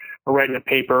or writing a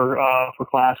paper for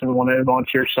class and want to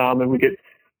volunteer some. And we get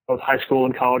both high school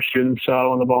and college students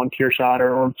on the volunteer side,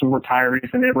 or some retirees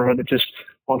in the neighborhood that just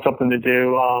want something to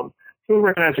do. So we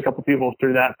recognize a couple people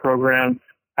through that program.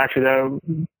 Actually, though,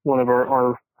 one of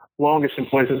our longest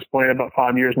employees at this point, about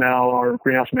 5 years now, our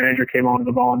greenhouse manager came on as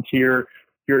a volunteer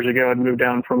years ago and moved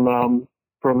down from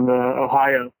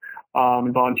Ohio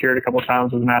and volunteered a couple of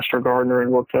times as a master gardener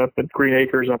and worked up at Green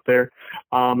Acres up there.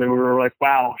 And we were like,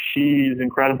 wow, she's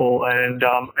incredible, and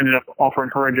ended up offering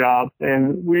her a job.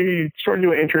 And we started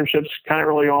doing internships kind of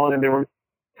early on, and they were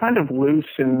kind of loose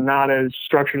and not as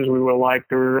structured as we would like.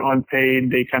 They were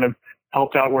unpaid. They kind of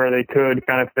helped out where they could,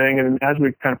 kind of thing. And as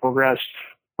we kind of progressed,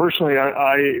 personally,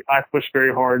 I pushed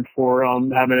very hard for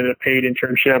having a paid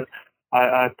internship.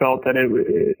 I felt that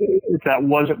if that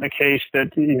wasn't the case,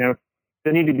 that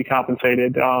they need to be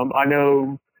compensated. I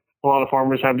know a lot of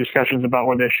farmers have discussions about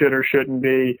whether they should or shouldn't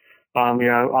be.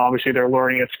 Obviously they're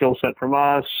learning a skill set from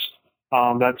us.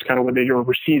 That's kind of what you're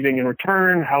receiving in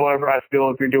return. However, I feel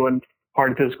if you're doing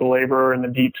hard physical labor in the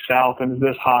deep South and it's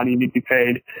this hot, you need to be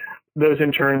paid. Those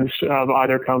interns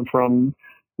either come from,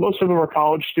 most of them are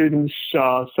college students.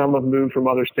 Some have moved from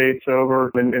other states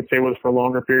over and stay with us for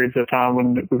longer periods of time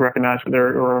when we recognize that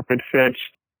they're a good fit.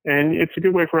 And it's a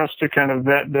good way for us to kind of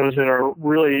vet those that are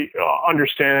really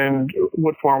understand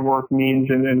what farm work means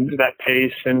and that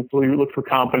pace. And we look for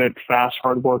competent, fast,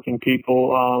 hardworking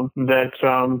people that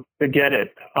get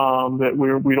it. That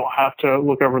we don't have to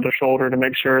look over their shoulder to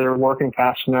make sure they're working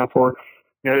fast enough. Or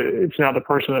it's not the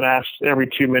person that asks every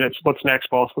 2 minutes, "What's next,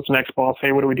 boss? What's next, boss?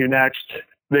 Hey, what do we do next?"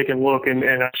 They can look and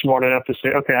are smart enough to say,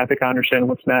 "Okay, I think I understand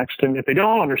what's next." And if they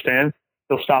don't understand,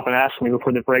 they'll stop and ask me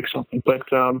before they break something. But,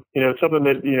 it's something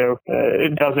that,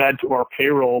 it does add to our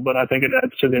payroll, but I think it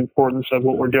adds to the importance of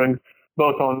what we're doing,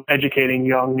 both on educating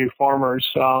young new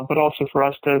farmers, but also for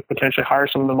us to potentially hire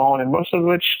some of them on, and most of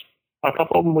which, a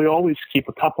couple of them, we always keep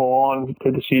a couple on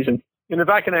through the season. And if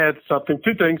I can add something,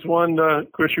 2 things. One,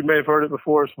 Chris, you may have heard it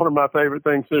before. It's one of my favorite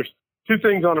things. There's 2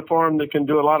 things on a farm that can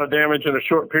do a lot of damage in a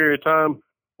short period of time.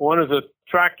 One is a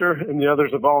tractor, and the other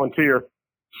is a volunteer.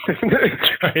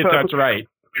 That's right.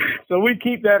 So we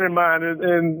keep that in mind.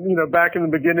 And back in the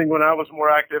beginning when I was more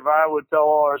active, I would tell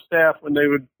all our staff when they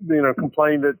would,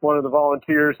 complain that one of the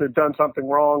volunteers had done something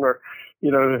wrong or,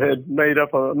 had made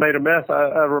a mess.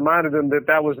 I reminded them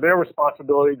that was their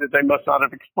responsibility, that they must not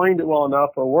have explained it well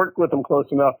enough or worked with them close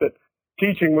enough, that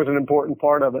teaching was an important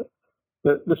part of it.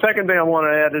 The second thing I want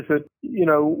to add is that,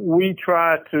 we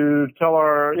try to tell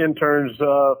our interns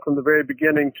from the very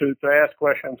beginning to ask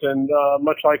questions. And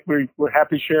much like we're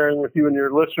happy sharing with you and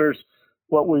your listeners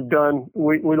what we've done,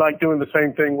 we like doing the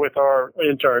same thing with our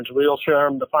interns. We'll share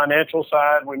them the financial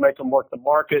side. We make them work the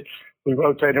market. We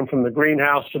rotate them from the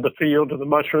greenhouse to the field to the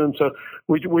mushrooms. So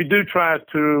we do try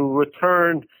to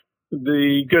return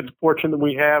the good fortune that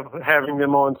we have having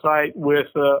them on site with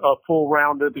a full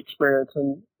rounded experience.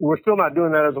 And we're still not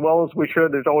doing that as well as we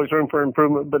should. There's always room for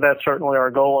improvement, but that's certainly our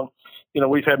goal.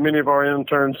 And, we've had many of our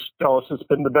interns tell us it's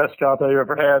been the best job they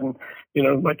ever had. And,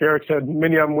 like Eric said,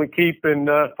 many of them we keep and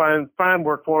find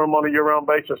work for them on a year-round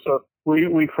basis. So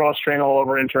we cross-train all of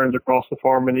our interns across the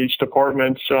farm in each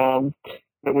department.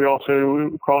 But we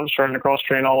also trying to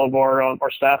cross-train all of our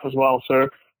staff as well. So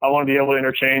I want to be able to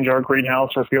interchange our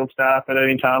greenhouse or field staff at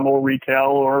any time, or retail,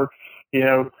 or,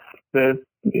 the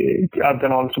I've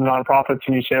been on some nonprofits,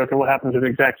 and you say, okay, what happens if the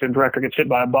executive director gets hit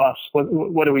by a bus?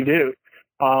 What do we do?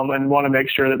 And want to make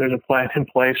sure that there's a plan in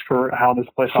place for how this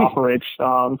place operates.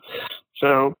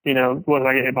 So, what if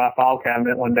I get hit by a file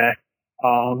cabinet one day?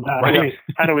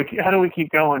 How do we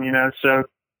keep going? So,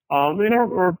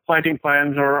 our planting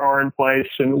plans are in place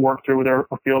and work through with our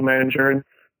field manager, and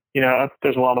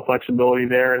there's a lot of flexibility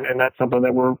there, and that's something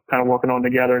that we're kind of working on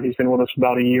together. He's been with us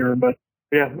about a year, but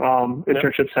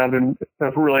internships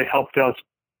have really helped us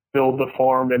build the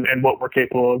farm and what we're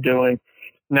capable of doing.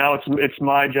 Now it's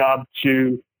my job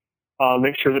to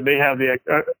make sure that they have the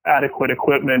adequate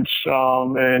equipment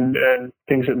and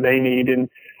things that they need. And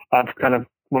I've kind of,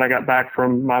 when I got back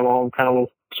from my long kind of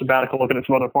little sabbatical, looking at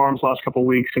some other farms last couple of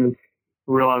weeks, and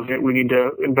realized that we need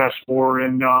to invest more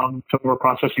in some of our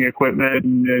processing equipment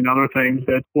and other things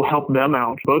that will help them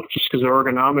out, both just because of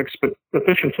ergonomics, but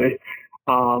efficiency.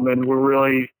 And we're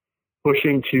really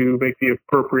pushing to make the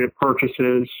appropriate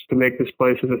purchases to make this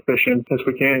place as efficient as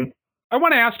we can. I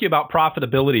want to ask you about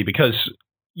profitability, because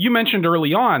you mentioned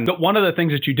early on that one of the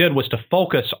things that you did was to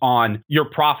focus on your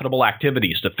profitable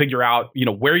activities, to figure out,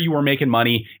 where you were making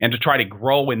money and to try to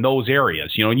grow in those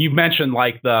areas. And you've mentioned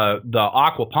like the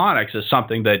aquaponics is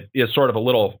something that is sort of a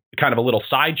little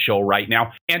sideshow right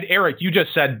now. And Eric, you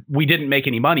just said we didn't make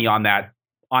any money on that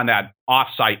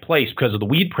off-site place because of the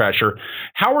weed pressure.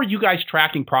 How are you guys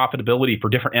tracking profitability for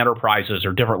different enterprises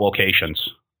or different locations?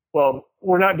 Well,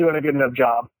 we're not doing a good enough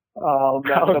job.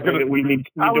 That's something that we need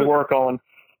to work on.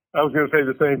 I was going to say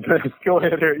the same thing. Go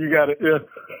ahead, Eric. You got it. Yeah.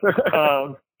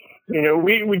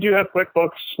 We do have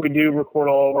QuickBooks. We do record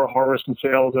all of our harvest and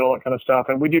sales and all that kind of stuff,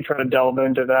 and we do try to delve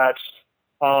into that.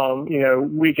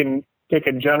 We can take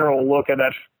a general look at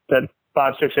that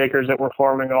 5-6 acres that we're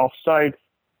farming off-site.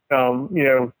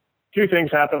 Two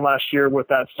things happened last year with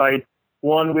that site.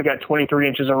 One, we got 23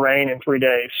 inches of rain in 3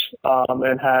 days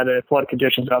and had flood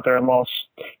conditions out there and lost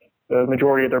the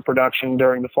majority of their production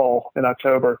during the fall in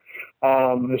October.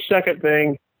 The second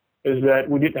thing is that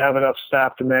we didn't have enough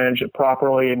staff to manage it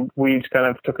properly, and weeds kind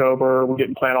of took over. We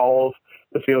didn't plant all of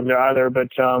the fields there either, but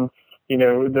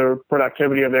the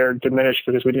productivity of there diminished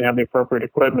because we didn't have the appropriate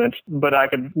equipment. But I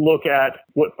could look at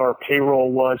what our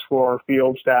payroll was for our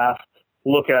field staff,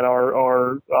 look at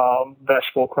our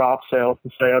vegetable crop sales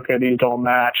and say, okay, these don't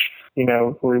match. We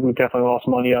definitely lost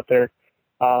money up there.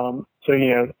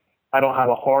 I don't have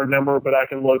a hard number, but I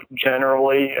can look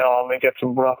generally and get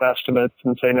some rough estimates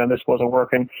and say, no, this wasn't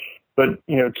working. But,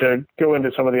 to go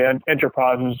into some of the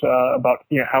enterprises about,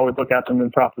 how we look at them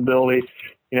in profitability,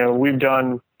 we've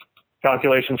done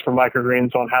calculations for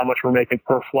microgreens on how much we're making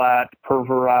per flat, per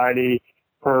variety,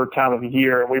 per time of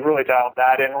year. And we've really dialed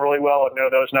that in really well and know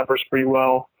those numbers pretty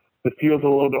well. The field's a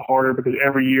little bit harder because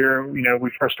every year,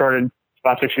 we first started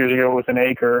about 6 years ago with an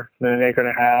acre, then an acre and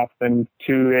a half, then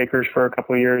 2 acres for a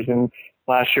couple of years. And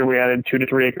last year we added 2 to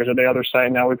 3 acres at the other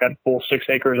site. Now we've got full 6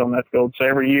 acres on that field. So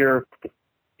every year,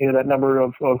 that number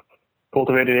of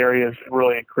cultivated areas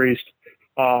really increased.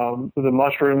 The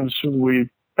mushrooms we've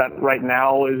got right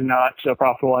now is not a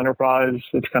profitable enterprise.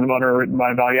 It's kind of underwritten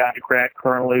by value-added grant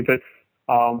currently, but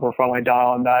we're finally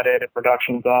dialing that in and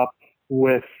production's up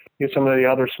with some of the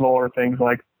other smaller things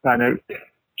like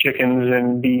chickens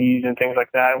and bees and things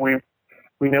like that. We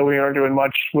know we aren't doing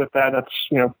much with that. That's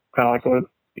kind of like with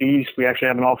bees. We actually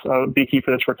have a beekeeper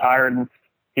that's retired, and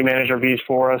he manages our bees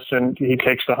for us, and he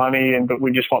takes the honey. But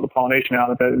we just want the pollination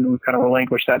out of it, and we kind of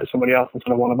relinquish that to somebody else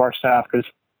instead of one of our staff, because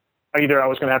either I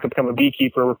was going to have to become a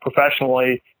beekeeper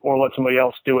professionally or let somebody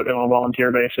else do it on a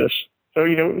volunteer basis. So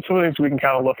some of the things we can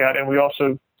kind of look at, and we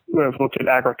also have looked at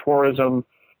agritourism,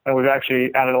 and we've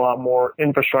actually added a lot more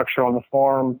infrastructure on the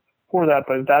farm for that,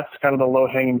 but that's kind of the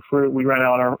low-hanging fruit. We ran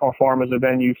out our farm as a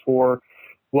venue for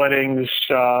weddings,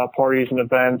 parties and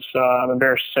events. I'm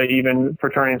embarrassed to say even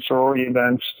fraternity and sorority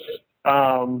events.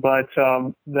 But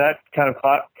that kind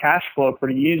of cash flow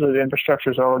pretty easily. The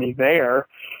infrastructure is already there.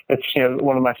 It's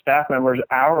one of my staff members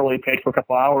hourly paid for a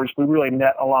couple hours. We really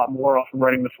net a lot more off of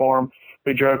running the farm.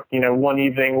 We drove one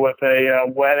evening with a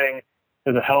wedding.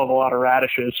 There's a hell of a lot of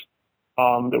radishes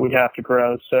that we have to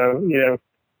grow. So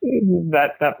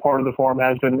that part of the farm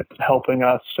has been helping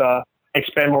us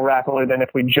expand more rapidly than if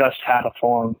we just had a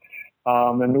farm.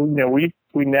 And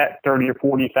we net $30,000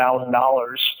 or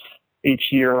 $40,000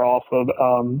 each year off of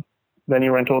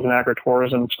venue rentals and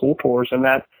agritourism and school tours, and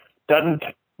that doesn't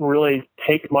really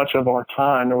take much of our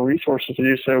time or resources to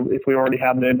do so if we already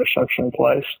have the infrastructure in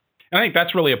place. I think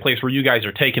that's really a place where you guys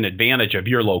are taking advantage of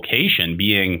your location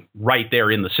being right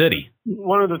there in the city.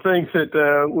 One of the things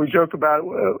that we joke about,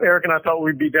 Eric and I thought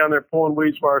we'd be down there pulling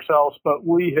weeds by ourselves, but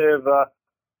we have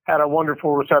had a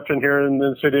wonderful reception here in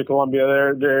the city of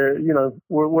Columbia.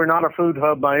 We're not a food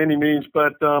hub by any means,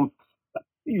 but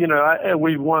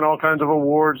we've won all kinds of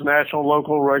awards, national,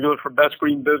 local, regular, for best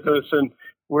green business, and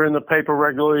we're in the paper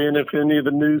regularly. And if any of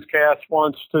the newscasts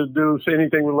wants to do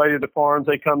anything related to farms,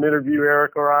 they come interview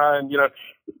Eric or I, and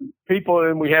people.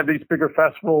 And we have these bigger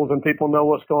festivals, and people know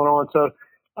what's going on. So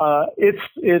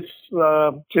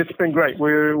it's been great.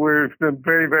 We've been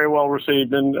very, very well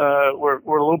received, and we're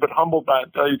a little bit humbled by it.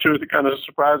 To tell you the truth, it kind of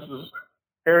surprises.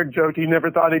 Eric joked he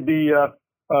never thought he'd be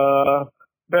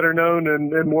better known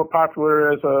and more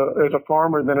popular as a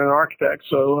farmer than an architect.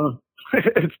 So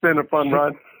it's been a fun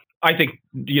ride. I think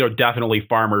definitely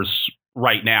farmers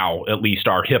right now at least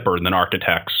are hipper than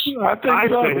architects.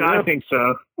 I think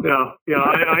so. Yeah.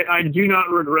 I do not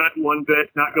regret one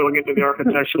bit not going into the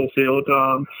architectural field.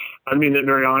 I mean that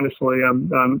very honestly.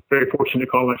 I'm very fortunate to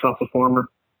call myself a farmer.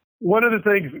 One of the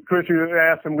things, Chris, you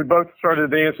asked, and we both started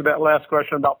to answer that last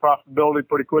question about profitability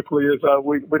pretty quickly, is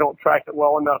we don't track it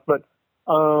well enough. But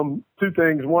two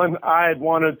things. One, I had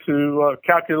wanted to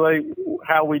calculate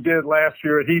how we did last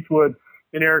year at Heathwood,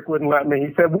 and Eric wouldn't let me.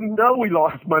 He said, "We know we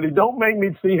lost money. Don't make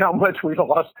me see how much we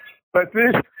lost." But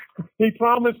then he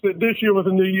promised that this year was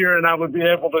a new year and I would be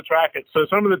able to track it. So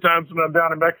some of the times when I'm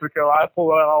down in Mexico, I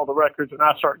pull out all the records and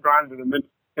I start grinding them.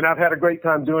 And I've had a great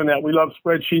time doing that. We love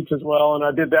spreadsheets as well. And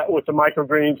I did that with the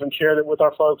microgreens and shared it with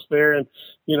our folks there. And,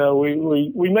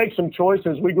 we make some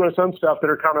choices. We grow some stuff that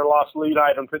are kind of lost lead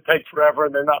items that take forever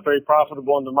and they're not very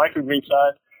profitable on the microgreen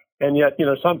side. And yet,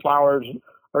 sunflowers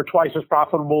are twice as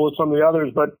profitable as some of the others,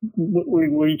 but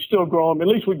we still grow them. At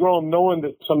least we grow them knowing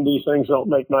that some of these things don't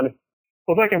make money.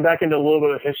 Well, taking back into a little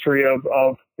bit of history of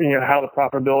how the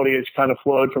profitability has kind of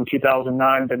flowed from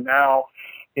 2009 to now,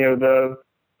 the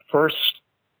first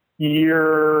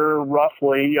year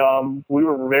roughly, we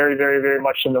were very, very, very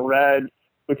much in the red.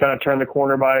 We kind of turned the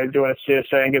corner by doing a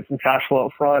CSA and get some cash flow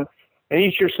up front. And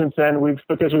each year since then,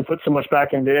 because we put so much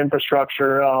back into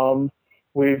infrastructure,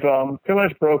 we've pretty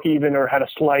much broke even or had a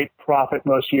slight profit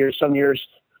most years. Some years,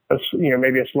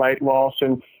 maybe a slight loss.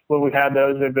 And when we've had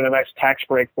those, they've been a nice tax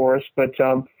break for us. But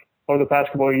over the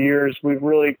past couple of years, we've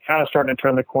really kind of started to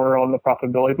turn the corner on the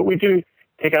profitability. But we do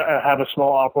have a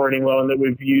small operating loan that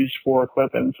we've used for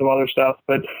equipment and some other stuff.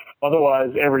 But otherwise,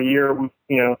 every year,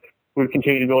 we've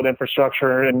continued to build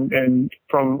infrastructure and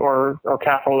from our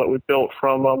capital that we've built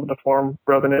from the farm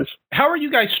revenues. How are you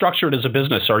guys structured as a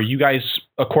business? Are you guys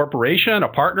a corporation, a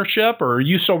partnership, or are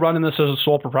you still running this as a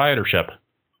sole proprietorship?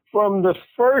 From the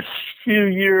first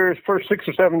 6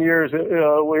 or 7 years,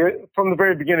 from the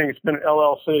very beginning, it's been an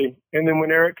LLC. And then when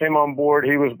Eric came on board,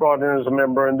 he was brought in as a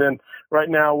member. And then right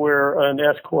now we're an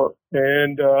S Corp.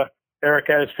 And Eric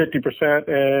has 50%,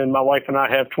 and my wife and I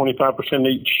have 25%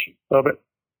 each of it.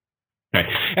 Okay.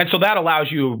 And so that allows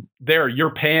you there,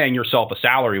 you're paying yourself a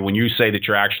salary when you say that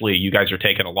you guys are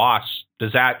taking a loss.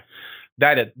 Does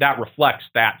that reflects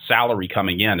that salary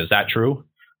coming in? Is that true?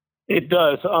 It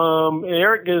does.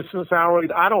 Eric gets a salary.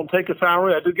 I don't take a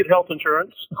salary. I do get health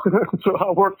insurance. So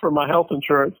I work for my health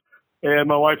insurance. And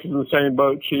my wife is in the same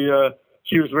boat.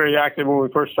 She was very active when we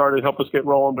first started, helped us get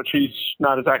rolling, but she's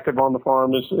not as active on the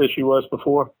farm as she was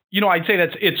before. I'd say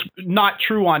it's not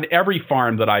true on every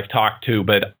farm that I've talked to,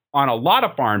 but on a lot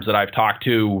of farms that I've talked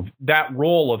to, that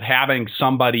role of having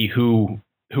somebody who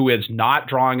is not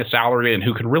drawing a salary and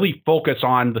who can really focus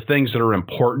on the things that are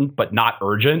important but not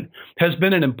urgent has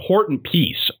been an important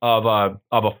piece of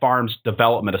a farm's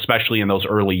development, especially in those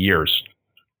early years.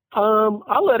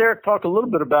 I'll let Eric talk a little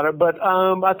bit about it, but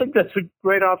I think that's a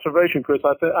great observation, Chris.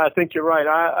 I think you're right.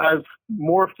 I've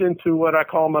morphed into what I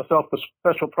call myself a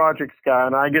special projects guy,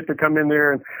 and I get to come in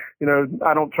there and,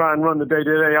 I don't try and run the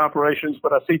day-to-day operations,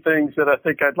 but I see things that I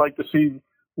think I'd like to see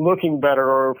looking better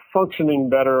or functioning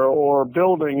better or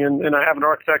building, and I have an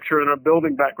architecture and a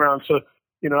building background, so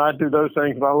I do those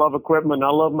things. But I love equipment. I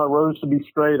love my roads to be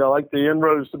straight. I like the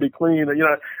inroads to be clean.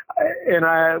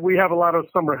 And we have a lot of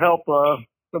summer help.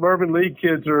 Some Urban League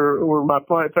kids were my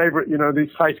favorite,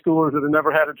 these high schoolers that have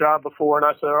never had a job before. And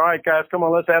I said, all right, guys, come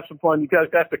on, let's have some fun. You guys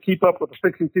have to keep up with a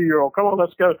 62-year-old. Come on,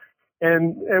 let's go.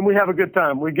 And we have a good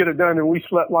time. We get it done, and we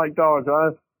slept like dogs.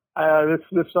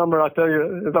 This summer, I tell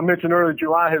you, as I mentioned earlier,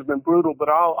 July has been brutal, but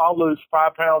I'll lose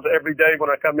 5 pounds every day when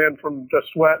I come in from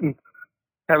just sweating,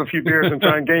 have a few beers, and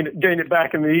try and gain it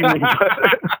back in the evening.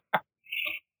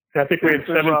 I think we had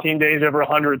 17 days over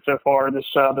 100 so far this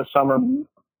summer.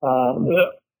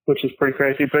 Which is pretty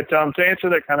crazy. But to answer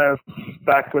that kind of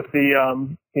back with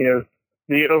the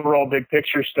the overall big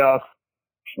picture stuff,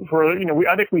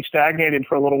 I think we stagnated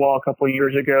for a little while a couple of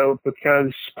years ago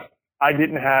because I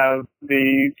didn't have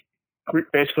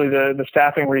basically the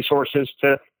staffing resources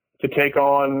to to take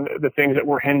on the things that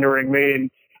were hindering me.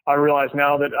 And I realize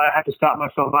now that I have to stop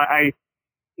myself. I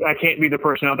can't be the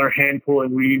person out there hand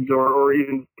pulling weeds or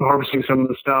even harvesting some of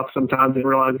the stuff sometimes, and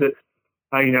realize that,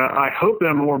 I hope that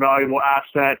I'm a more valuable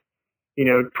asset,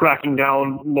 tracking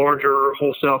down larger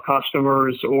wholesale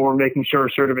customers or making sure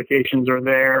certifications are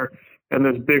there and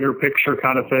those bigger picture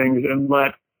kind of things, and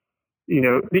let,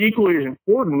 the equally as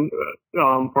important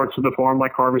parts of the farm,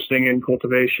 like harvesting and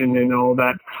cultivation and all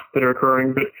that are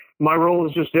occurring. But my role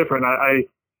is just different. I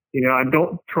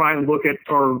don't try and look at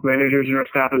our managers and our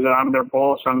staff as I'm their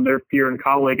boss, I'm their peer and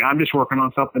colleague. I'm just working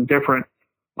on something different,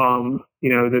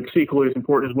 that's equally as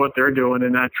important as what they're doing.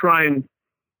 And I try and,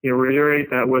 reiterate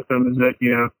that with them, is that,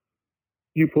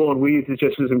 you pulling weeds is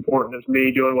just as important as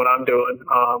me doing what I'm doing.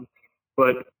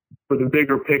 But for the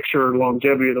bigger picture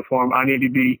longevity of the farm, I need to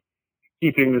be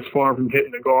keeping this farm from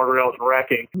hitting the guardrails and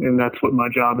wrecking. And that's what my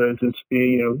job is to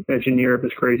be, engineer of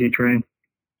this crazy train.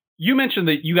 You mentioned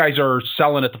that you guys are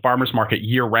selling at the farmers market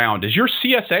year round. Is your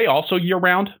CSA also year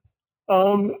round?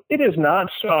 It is not.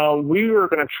 We are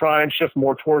going to try and shift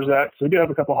more towards that. So we do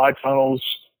have a couple high tunnels.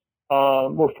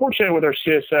 We're fortunate with our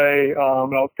CSA.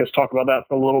 I'll just talk about that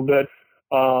for a little bit.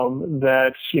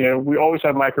 That, we always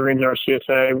have microgreens in our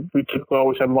CSA. We typically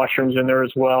always have mushrooms in there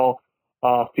as well,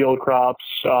 field crops,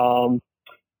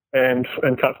 and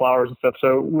cut flowers and stuff.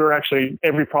 So we're actually,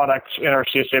 every product in our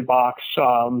CSA box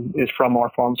is from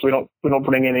our farm. So we don't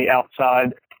bring any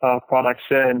outside products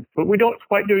in. But we don't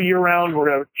quite do year round. We're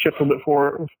going to shift a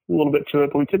little bit to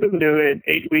it. But we typically do an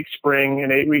 8-week spring,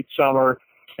 an 8-week summer,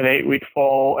 an 8-week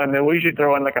fall, and then we usually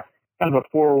throw in like a kind of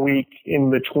a 4-week in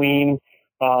between.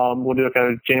 We'll do like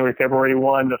a January, February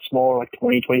one, that's smaller, like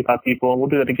 20, 25 people, and we'll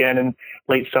do that again in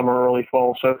late summer, early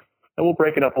fall. So and we'll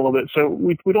break it up a little bit. So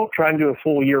we don't try and do a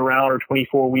full year round or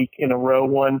 24-week in a row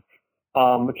one.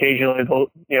 Occasionally,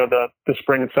 the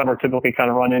spring and summer typically kind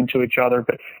of run into each other.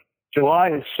 But July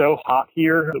is so hot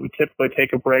here that we typically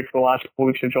take a break for the last couple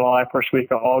weeks of July, first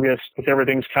week of August, because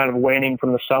everything's kind of waning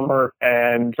from the summer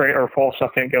and spring or fall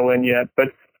stuff can't go in yet.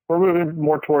 But we're moving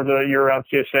more towards a year-round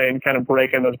CSA and kind of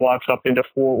breaking those blocks up into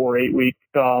 4 or 8-week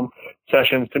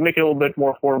sessions to make it a little bit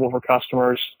more affordable for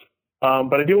customers.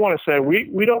 But I do want to say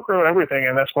we don't grow everything,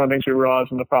 and that's one of the things we realize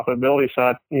on the profitability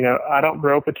side. I don't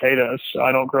grow potatoes.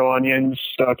 I don't grow onions.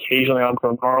 Occasionally I'll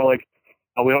grow garlic.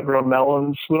 We don't grow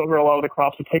melons. We don't grow a lot of the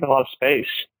crops that take a lot of space.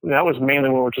 And that was mainly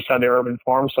when we were just on the urban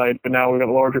farm site, but now we've got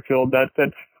a larger field that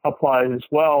applies as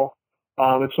well.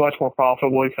 It's much more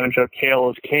profitable. We kind of joke kale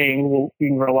is king. We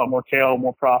can grow a lot more kale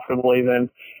more profitably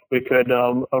than we could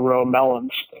a row of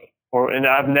melons. And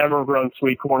I've never grown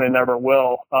sweet corn and never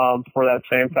will for that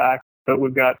same fact. But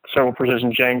we've got several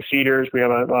precision Jang seeders. We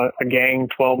have a Gang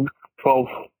 12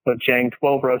 Jang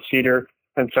 12 row seeder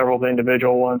and several of the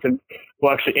individual ones. And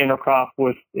we'll actually intercrop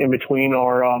in between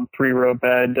our 3-row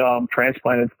bed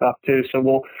transplanted stuff too.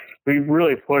 So we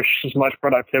really push as much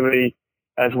productivity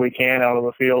as we can out of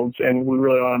the fields. And we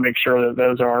really want to make sure that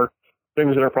those are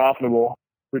things that are profitable.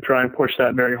 We try and push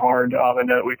that very hard and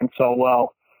that we can sell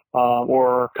well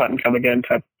or cut and come again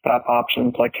type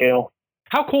options like kale.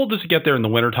 How cold does it get there in the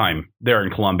wintertime there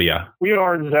in Columbia? We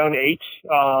are in zone 8.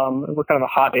 We're kind of a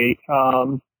hot 8,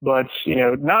 but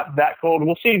not that cold.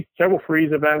 We'll see several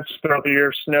freeze events throughout the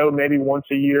year, snow maybe once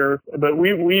a year, but we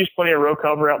use plenty of row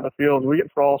cover out in the fields. We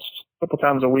get frost a couple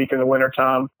times a week in the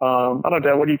wintertime. I don't know,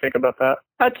 Dad, what do you think about that?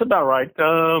 That's about right.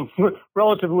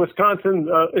 Relative to Wisconsin,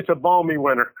 it's a balmy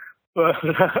winter.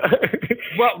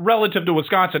 Well, relative to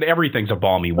Wisconsin, everything's a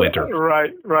balmy winter.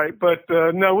 Right. But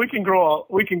no, we can grow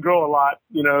a lot.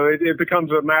 It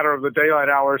becomes a matter of the daylight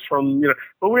hours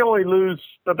but we only lose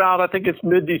about, I think it's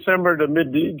mid-December to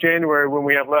mid-January when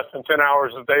we have less than 10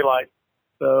 hours of daylight.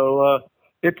 So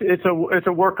it's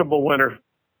a workable winter.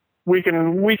 We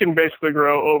can basically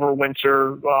grow over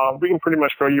winter. We can pretty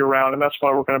much grow year round, and that's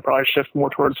why we're going to probably shift more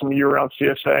towards some year round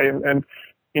CSA. And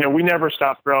we never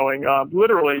stop growing.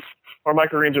 Literally, our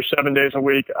microgreens are 7 days a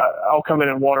week. I'll come in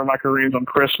and water microgreens on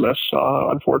Christmas,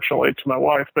 unfortunately, to my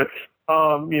wife. But,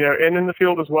 and in the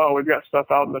field as well, we've got stuff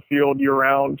out in the field year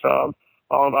round.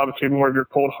 Obviously, more of your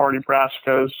cold hardy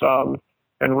brassicas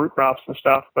and root crops and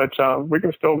stuff. But we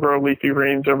can still grow leafy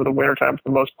greens over the wintertime for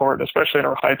the most part, especially in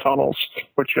our high tunnels,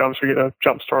 which you obviously get a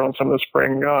jump start on some of the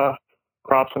spring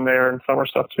crops in there and summer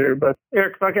stuff too. But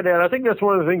Eric, if I could add, I think that's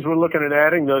one of the things we're looking at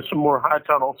adding, though, some more high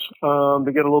tunnels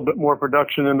to get a little bit more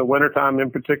production in the wintertime in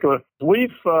particular.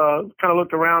 We've kind of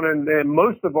looked around and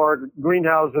most of our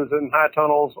greenhouses and high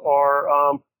tunnels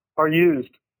are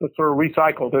used. It's sort of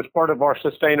recycled as part of our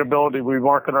sustainability. We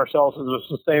market ourselves as a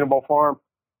sustainable farm.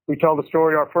 We tell the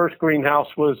story. Our first greenhouse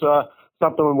was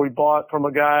something we bought from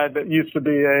a guy that used to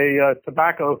be a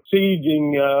tobacco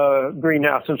seeding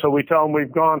greenhouse. And so we tell him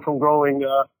we've gone from growing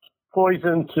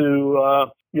poison to,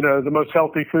 the most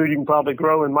healthy food you can probably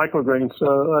grow in microgreens.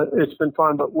 So it's been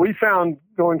fun. But we found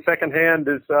going secondhand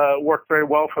has worked very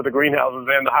well for the greenhouses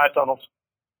and the high tunnels.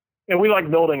 And we like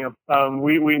building them.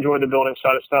 We enjoy the building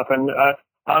side of stuff. And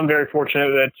I'm very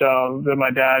fortunate that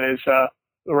my dad is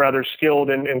rather skilled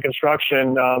in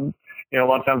construction. A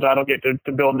lot of times I don't get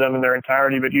to build them in their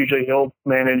entirety, but usually he'll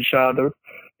manage the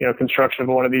construction of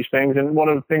one of these things. And one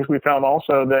of the things we found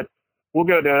also that we'll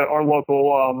go to our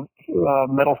local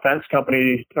metal fence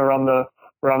company around the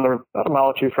mile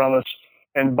or two from us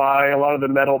and buy a lot of the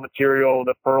metal material,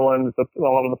 the purlins, a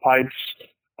lot of the pipes,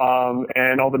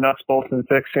 and all the nuts, bolts, and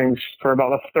fixings for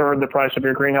about a third the price of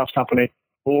your greenhouse company.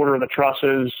 We'll order the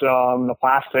trusses, the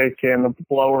plastic, and the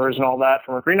blowers and all that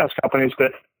from our greenhouse companies,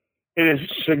 but it is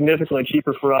significantly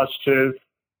cheaper for us to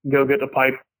go get the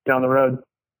pipe down the road.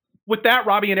 With that,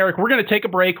 Robbie and Eric, we're going to take a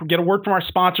break. We'll get a word from our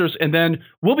sponsors, and then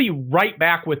we'll be right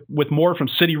back with more from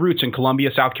City Roots in Columbia,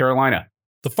 South Carolina.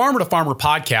 The Farmer to Farmer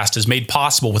podcast is made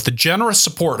possible with the generous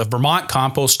support of Vermont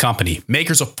Compost Company,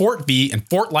 makers of Fort V and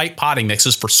Fort Light potting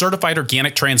mixes for certified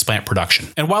organic transplant production.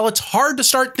 And while it's hard to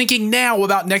start thinking now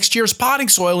about next year's potting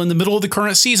soil in the middle of the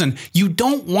current season, you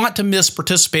don't want to miss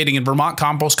participating in Vermont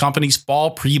Compost Company's fall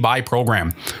pre-buy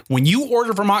program. When you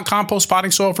order Vermont Compost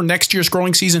potting soil for next year's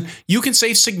growing season, you can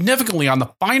save significantly on the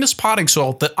finest potting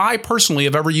soil that I personally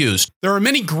have ever used. There are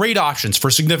many great options for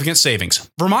significant savings.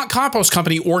 Vermont Compost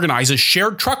Company organizes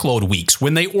shared truckload weeks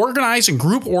when they organize and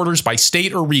group orders by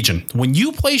state or region. When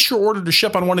you place your order to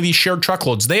ship on one of these shared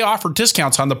truckloads, they offer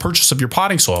discounts on the purchase of your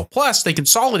potting soil. Plus, they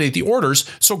consolidate the orders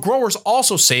so growers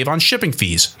also save on shipping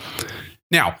fees.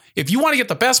 Now, if you want to get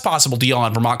the best possible deal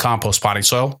on Vermont Compost potting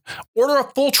soil, order a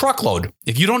full truckload.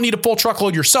 If you don't need a full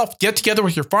truckload yourself, get together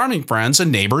with your farming friends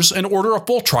and neighbors and order a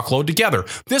full truckload together.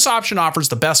 This option offers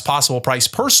the best possible price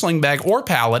per sling bag or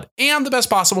pallet and the best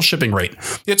possible shipping rate.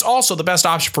 It's also the best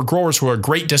option for growers who are a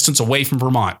great distance away from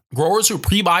Vermont. Growers who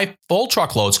pre-buy full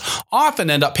truckloads often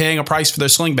end up paying a price for their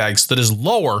sling bags that is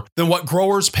lower than what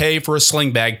growers pay for a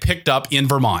sling bag picked up in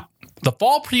Vermont. The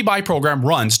fall pre-buy program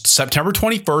runs September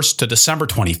 21st to December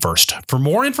 21st. For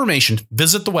more information,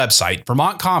 visit the website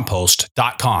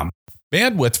vermontcompost.com.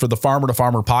 Bandwidth for the Farmer to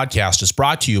Farmer podcast is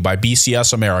brought to you by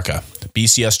BCS America.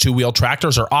 BCS two-wheel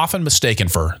tractors are often mistaken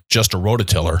for just a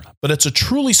rototiller, but it's a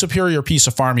truly superior piece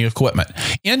of farming equipment.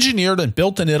 Engineered and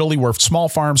built in Italy where small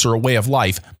farms are a way of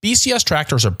life, BCS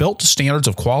tractors are built to standards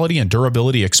of quality and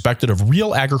durability expected of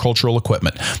real agricultural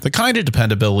equipment, the kind of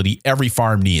dependability every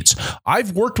farm needs.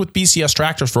 I've worked with BCS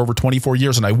tractors for over 24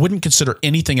 years, and I wouldn't consider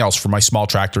anything else for my small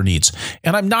tractor needs.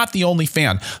 And I'm not the only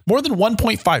fan. More than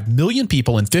 1.5 million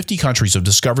people in 50 countries have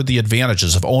discovered the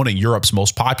advantages of owning Europe's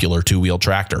most popular two-wheel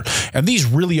tractor. And these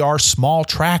really are small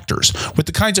tractors with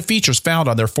the kinds of features found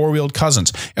on their four-wheeled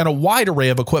cousins and a wide array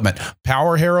of equipment: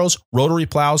 power harrows, rotary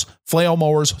plows, flail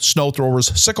mowers, snow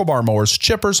throwers, sickle bar mowers,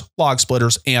 chippers, log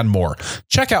splitters, and more.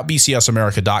 Check out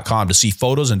bcsamerica.com to see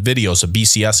photos and videos of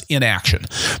BCS in action.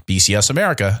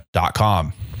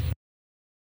 bcsamerica.com.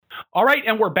 All right,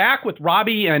 and we're back with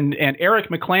Robbie and Eric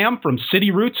McClam from City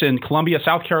Roots in Columbia,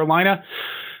 South Carolina.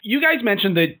 You guys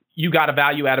mentioned that you got a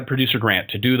value-added producer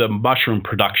grant to do the mushroom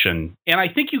production. And I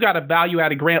think you got a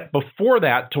value-added grant before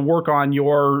that to work on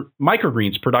your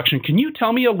microgreens production. Can you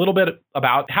tell me a little bit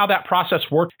about how that process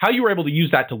worked, how you were able to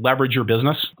use that to leverage your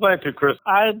business? Glad to, Chris.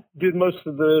 I did most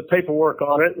of the paperwork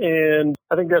on it, and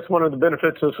I think that's one of the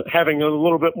benefits of having a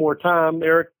little bit more time.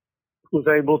 Eric was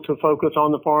able to focus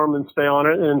on the farm and stay on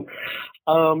it. And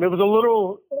it was a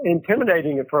little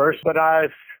intimidating at first, but I've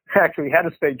actually had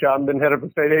a state job and been head of a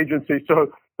state agency, so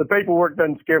the paperwork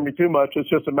doesn't scare me too much. It's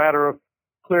just a matter of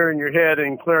clearing your head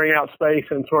and clearing out space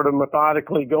and sort of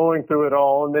methodically going through it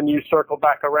all, and then you circle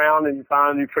back around and you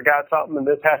find you forgot something and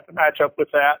this has to match up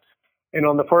with that. And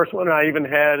on the first one, I even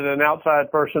had an outside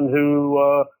person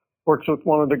who works with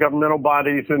one of the governmental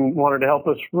bodies and wanted to help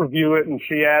us review it, and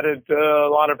she added a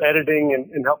lot of editing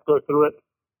and helped go through it.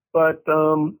 But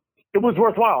it was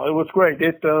worthwhile. It was great.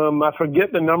 I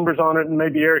forget the numbers on it, and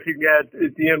maybe Eric, you can add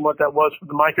at the end what that was for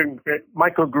the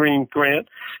microgreen grant,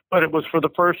 but it was for the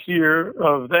first year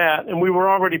of that, and we were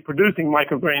already producing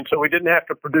microgreens, so we didn't have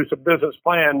to produce a business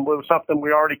plan. It was something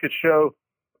we already could show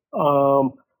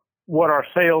what our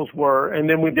sales were, and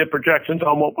then we did projections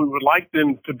on what we would like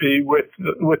them to be with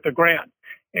the grant.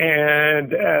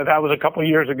 And that was a couple of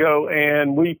years ago,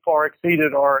 and we far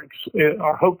exceeded our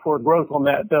hope for growth on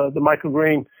that. The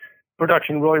microgreen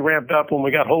production really ramped up when we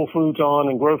got Whole Foods on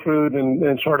and Grow Food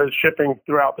and started shipping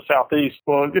throughout the Southeast.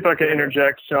 Well, if I could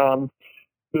interject,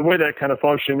 the way that kind of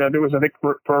functioned, it was, I think,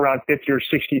 for around $50,000 or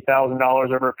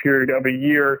 $60,000 over a period of a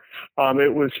year.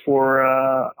 It was for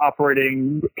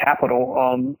operating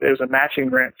capital. It was a matching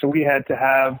grant, so we had to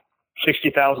have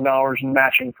 $60,000 in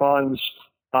matching funds.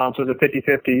 So it was a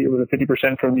 50-50. It was a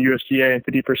 50% from the USDA and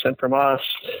 50% from us.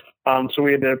 So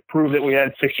we had to prove that we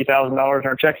had $60,000 in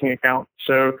our checking account.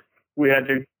 So we had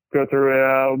to go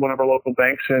through one of our local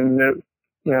banks and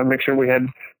make sure we had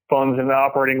funds in the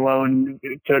operating loan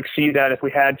to exceed that if we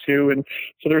had to. And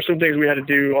so there were some things we had to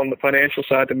do on the financial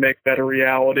side to make that a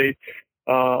reality.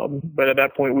 But at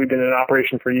that point, we'd been in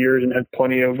operation for years and had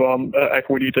plenty of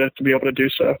equity to be able to do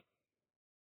so.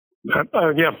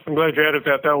 Yeah, I'm glad you added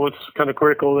that. That was kind of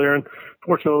critical there. And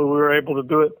fortunately, we were able to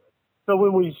do it. So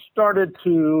when we started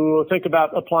to think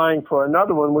about applying for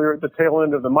another one, we were at the tail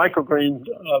end of the microgreen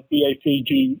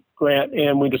BAPG grant,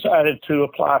 and we decided to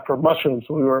apply for mushrooms.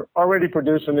 We were already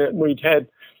producing it, and we'd had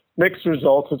mixed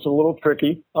results. It's a little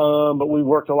tricky, but we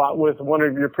worked a lot with one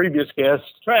of your previous guests,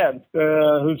 Trad,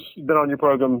 who's been on your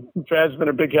program. Trad's been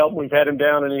a big help. We've had him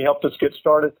down, and he helped us get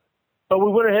started. But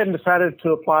we went ahead and decided to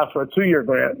apply for a 2-year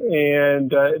grant,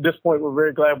 and at this point, we're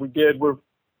very glad we did. We're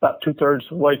about 2/3 of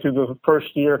the way through the first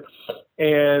year.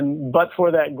 But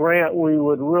for that grant, we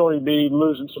would really be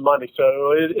losing some money.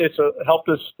 So it's helped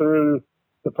us through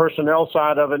the personnel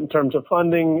side of it in terms of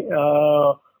funding.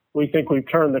 We think we've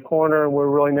turned the corner, and we're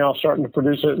really now starting to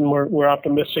produce it, and we're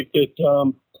optimistic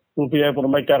that we'll be able to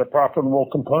make that a profitable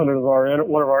component of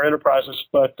one of our enterprises.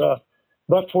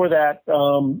 But for that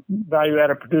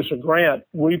value-added producer grant,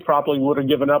 we probably would have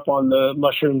given up on the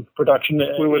mushroom production.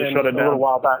 We would have shut it down a little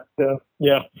while back.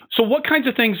 Yeah. So what kinds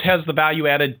of things has the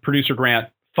value-added producer grant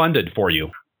funded for you?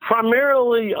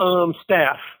 Primarily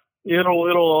staff.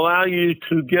 It'll allow you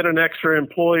to get an extra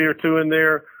employee or two in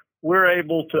there. We're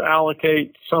able to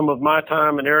allocate some of my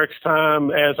time and Eric's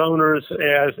time as owners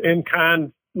as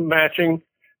in-kind matching.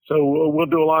 So we'll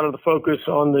do a lot of the focus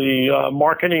on the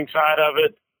marketing side of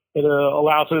it. It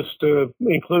allows us to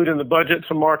include in the budget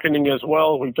some marketing as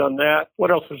well. We've done that. What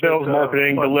else is sales,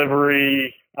 marketing,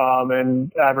 delivery,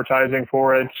 and advertising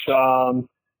for it.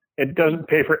 It doesn't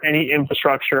pay for any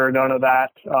infrastructure, none of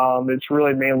that. It's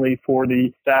really mainly for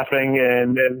the staffing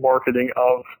and marketing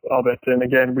of it. And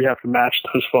again, we have to match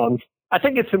those funds. I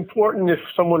think it's important if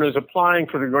someone is applying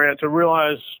for the grant to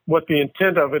realize what the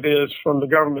intent of it is from the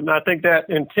government. And I think that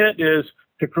intent is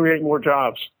to create more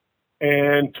jobs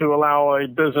and to allow a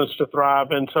business to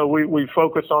thrive. And so we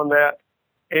focus on that.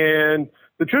 And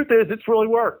the truth is, it's really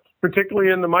worked,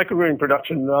 particularly in the microgreen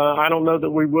production. I don't know that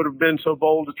we would have been so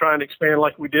bold to try and expand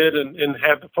like we did and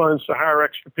have the funds to hire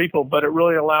extra people, but it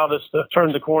really allowed us to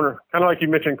turn the corner. Kind of like you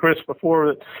mentioned, Chris, before,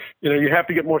 that you have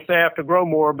to get more staff to grow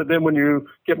more, but then when you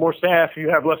get more staff, you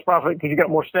have less profit because you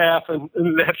got more staff, and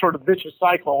that sort of vicious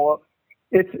cycle.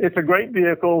 It's a great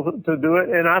vehicle to do it,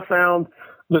 and I found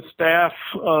the staff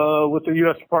with the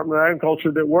U.S. Department of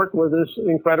Agriculture that worked with us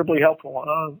incredibly helpful.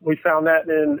 We found that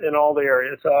in all the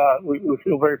areas. We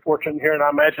feel very fortunate here, and I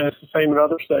imagine it's the same in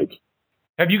other states.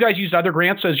 Have you guys used other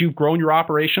grants as you've grown your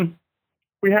operation?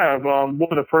 We have. One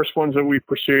of the first ones that we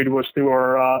pursued was through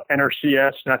our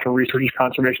NRCS, Natural Resources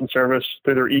Conservation Service,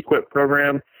 through their EQIP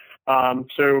program.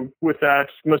 So with that,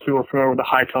 most people are familiar with the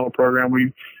high tunnel program.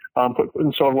 We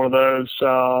installed one of those,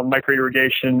 micro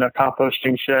irrigation,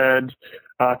 composting shed,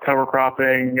 cover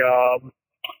cropping.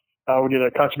 We did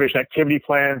a conservation activity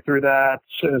plan through that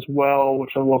as well,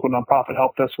 which a local nonprofit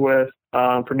helped us with,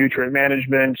 for nutrient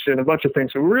management and a bunch of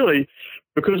things. So really,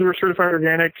 because we're certified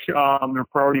organic, there are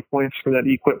priority points for that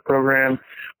EQIP program.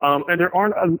 And there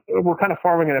aren't, we're kind of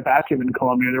farming in a vacuum in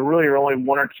Columbia. There really are only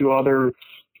one or two other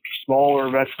smaller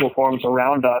vegetable farms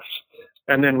around us.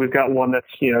 And then we've got one that's,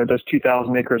 does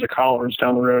 2,000 acres of collards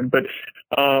down the road. But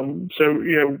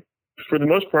for the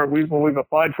most part, when we've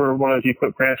applied for one of those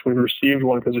EQIP grants, we've received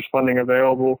one because there's funding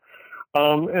available.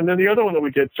 And then the other one that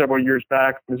we did several years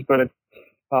back has been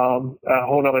a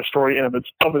whole other story in of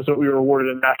itself, is that we were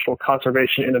awarded a National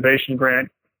Conservation Innovation Grant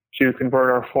to convert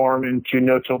our farm into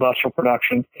no-till industrial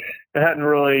production. It hadn't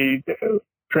really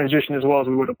transitioned as well as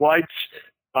we would have liked,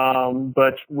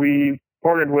 but we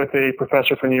partnered with a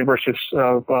professor from the University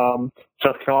of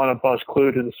South Carolina, Buzz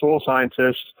Clute, who's a soil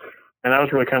scientist, and I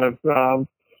was really kind of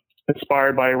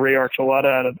inspired by Ray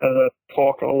Archuleta at a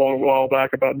talk a long while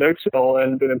back about no-till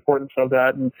and the importance of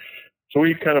that. And so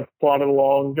we kind of plodded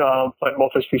along, planting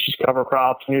multi-species cover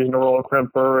crops and using a roller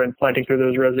crimper and planting through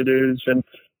those residues, and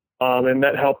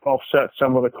that helped offset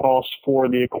some of the costs for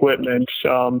the equipment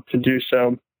to do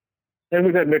so. And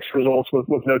we've had mixed results with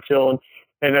no-till,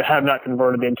 and have not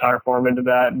converted the entire farm into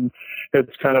that. And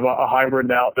it's kind of a hybrid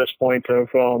now at this point of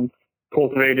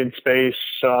cultivated space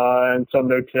and some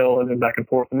no-till and then back and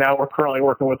forth. And now we're currently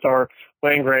working with our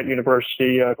land-grant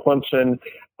university, Clemson,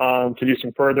 to do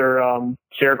some further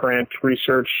share grant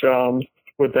research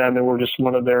with them. And we're just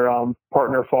one of their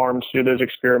partner farms to do those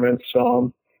experiments.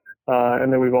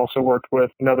 And then we've also worked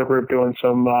with another group doing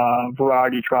some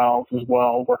variety trials as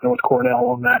well, working with Cornell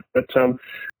on that. But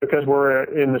because we're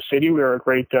in the city, we are a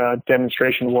great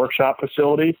demonstration workshop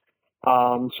facility.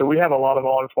 So we have a lot of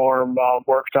on-farm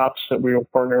workshops that we will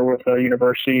partner with a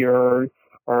university or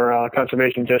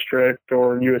conservation district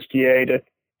or USDA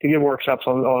to give workshops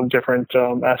on different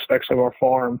aspects of our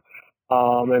farm.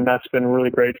 And that's been really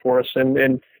great for us.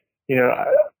 And you know,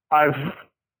 I've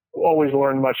always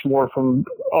learned much more from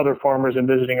other farmers and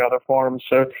visiting other farms.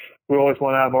 So we always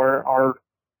want to have our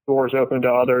doors open to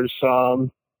others. You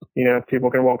know, people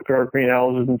can walk through our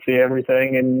greenhouses and see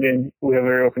everything, and we have a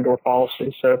very open door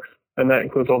policy. So, and that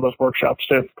includes all those workshops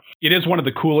too. It is one of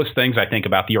the coolest things I think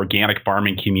about the organic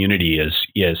farming community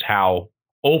is how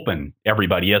open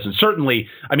everybody is. And certainly,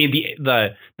 I mean,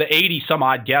 the 80 some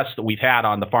odd guests that we've had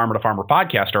on the Farmer to Farmer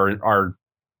podcast are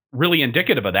really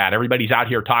indicative of that. Everybody's out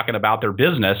here talking about their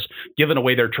business, giving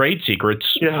away their trade secrets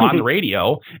on the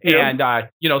radio. Yeah. And,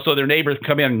 you know, so their neighbors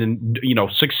come in and, you know,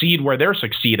 succeed where they're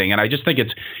succeeding. And I just think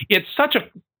it's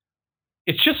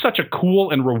just such a cool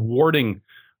and rewarding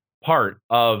part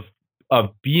of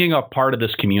being a part of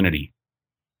this community.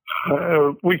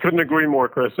 We couldn't agree more,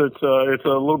 Chris. It's a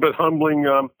little bit humbling.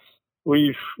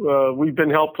 We've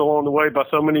been helped along the way by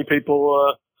so many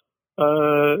people.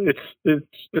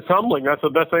 It's humbling. That's the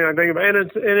best thing I think of, and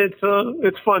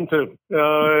it's fun too.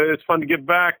 It's fun to give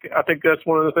back. I think that's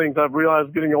one of the things I've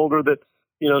realized getting older, that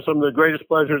you know some of the greatest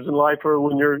pleasures in life are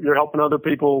when you're helping other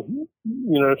people,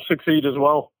 you know, succeed as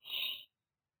well.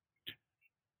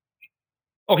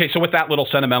 Okay, so with that little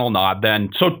sentimental nod, then,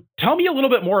 so tell me a little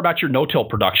bit more about your no-till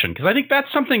production, because I think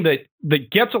that's something that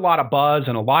gets a lot of buzz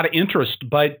and a lot of interest,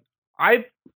 but I'm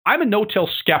a no-till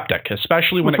skeptic,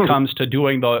 especially when it comes to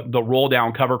doing the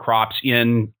roll-down cover crops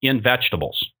in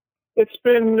vegetables. It's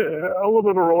been a little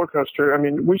bit of a roller coaster. I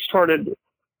mean, we started,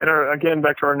 and again,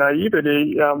 back to our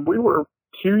naivety, we were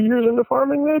 2 years into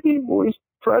farming maybe. We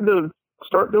tried to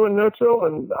start doing no-till,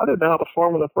 and I didn't know how to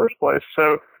farm in the first place.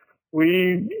 So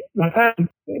we have had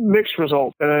mixed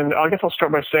results. And I guess I'll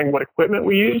start by saying what equipment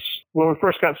we use. When we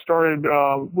first got started,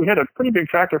 we had a pretty big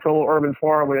tractor for a little urban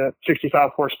farm. We had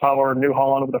 65 horsepower New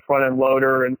Holland with a front end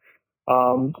loader and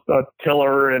a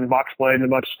tiller and box blade and a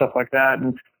bunch of stuff like that.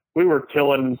 And we were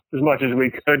tilling as much as we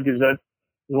could because that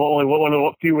was only one of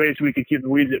the few ways we could keep the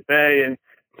weeds at bay, and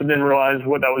then realize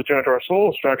what that was doing to our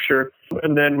soil structure.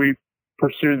 And then we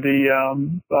pursued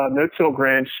the no-till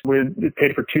grants. We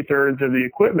paid for 2/3 of the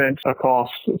equipment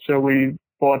cost. So we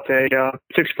bought a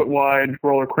 6-foot wide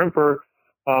roller crimper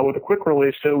with a quick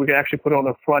release so we could actually put it on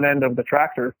the front end of the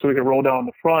tractor so we could roll down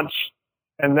the fronts.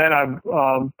 And then I've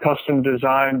custom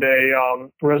designed a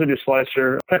residue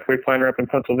slicer, peckweed planter up in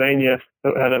Pennsylvania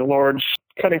that had a large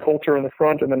cutting coulter in the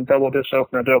front and then double disc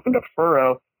opener to open a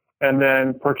furrow, and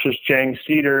then purchased Jang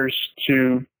seeders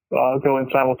to go in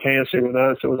simultaneously with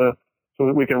those. So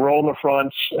that we can roll in the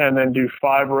fronts and then do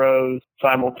 5 rows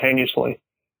simultaneously.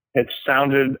 It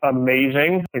sounded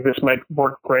amazing. Like this might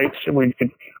work great. So we could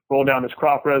roll down this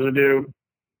crop residue,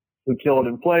 we kill it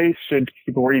in place, it'd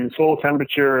keep a even soil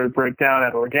temperature, it'd break down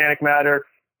at organic matter,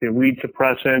 the weed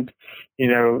suppressant. You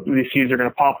know, these seeds are going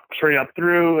to pop straight up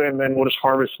through, and then we'll just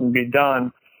harvest and be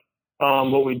done.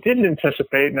 What we didn't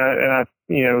anticipate, and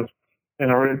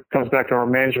it comes back to our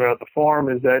management of the farm,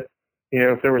 is that you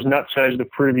know, if there was nut sedge the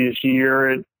previous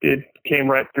year, it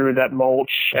came right through that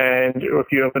mulch. And if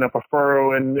you open up a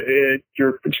furrow and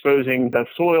you're exposing that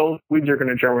soil, weeds are going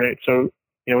to germinate. So,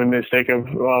 you know, in the mistake of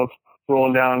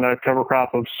rolling down a cover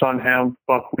crop of sun hemp,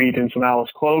 buckwheat, and some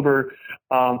Alice clover,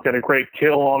 got a great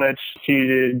kill on it,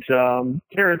 seeded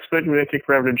carrots, but they take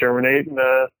forever to germinate, and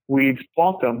the weeds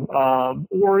blocked them.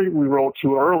 Or we roll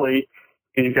too early,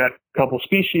 and you've got a couple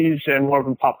species, and one of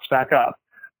them pops back up.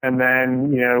 And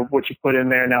then, you know, what you put in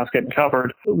there, now it's getting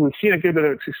covered. We've seen a good bit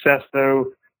of success,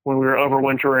 though, when we were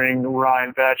overwintering rye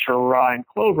and vetch or rye and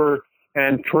clover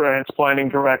and transplanting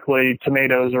directly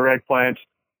tomatoes or eggplant.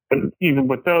 But even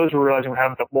with those, we're realizing we're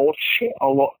having to mulch,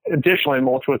 additionally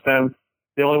mulch with them.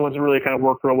 The only ones that really kind of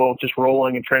work real well just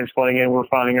rolling and transplanting in, we're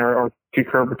finding our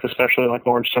cucurbits, especially like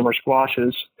large summer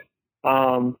squashes.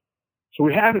 So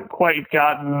we haven't quite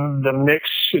gotten the mix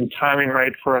and timing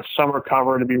right for a summer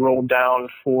cover to be rolled down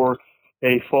for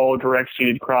a fall direct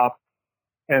seeded crop.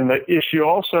 And the issue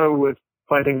also with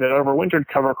planting the overwintered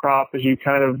cover crop is you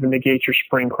kind of negate your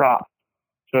spring crop.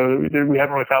 So we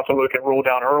haven't really found something that can roll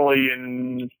down early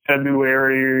in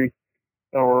February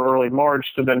or early March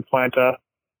to then plant a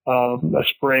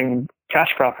spring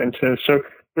cash crop into. So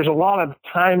there's a lot of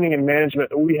timing and management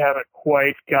that we haven't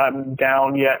quite gotten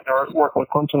down yet. We're working with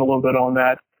Clemson a little bit on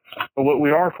that. But what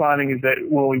we are finding is that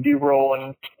when we do roll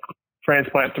and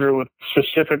transplant through with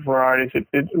specific varieties,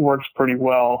 it works pretty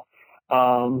well.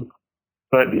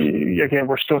 But again,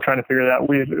 we're still trying to figure that out.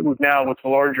 We've now, with the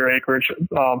larger acreage,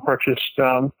 purchased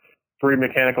 3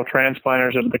 mechanical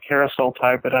transplanters of the carousel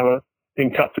type that have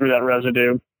been cut through that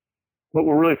residue. What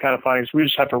we're really kind of finding is we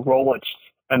just have to roll it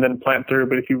and then plant through.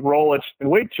 But if you roll it and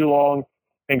wait too long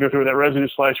and go through that residue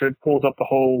slicer, it pulls up the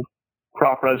whole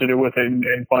crop residue with it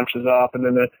and bunches up. And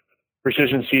then the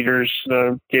precision seeders,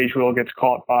 the gauge wheel gets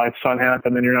caught by sun hemp,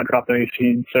 and then you're not dropping any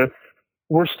seeds. So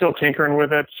we're still tinkering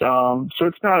with it. So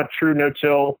it's not a true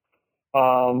no-till,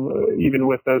 even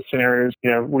with those scenarios.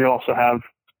 We also have,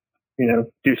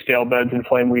 do stale beds and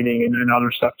flame weeding and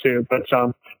other stuff too. But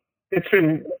it's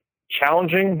been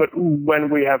challenging, but when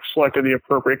we have selected the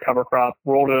appropriate cover crop,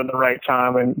 rolled it at the right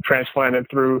time, and transplanted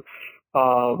through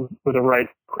with the right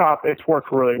crop, it's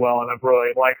worked really well, and I've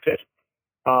really liked it.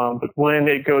 But when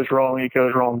it goes wrong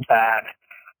bad.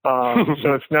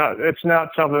 So it's not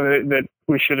something that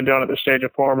we should have done at the stage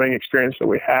of farming experience that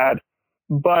we had,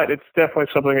 but it's definitely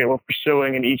something that we're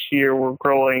pursuing. And each year we're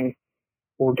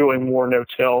doing more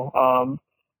no-till.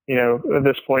 At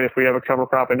this point, if we have a cover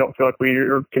crop and don't feel like we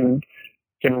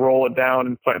can roll it down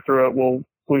and plant through it, we'll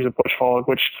use a push hog,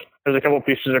 which there's a couple of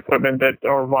pieces of equipment that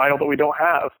are vital that we don't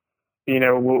have.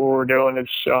 What we're doing is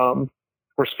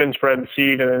we're spin spreading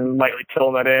seed and then lightly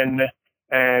tilling that in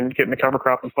and getting the cover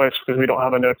crop in place because we don't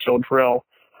have a no-till drill.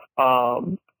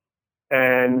 So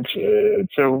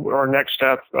our next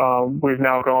step, we've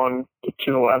now gone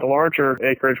to at a larger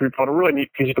acreage. We bought a really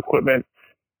neat piece of equipment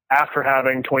after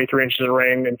having 23 inches of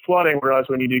rain and flooding. Realized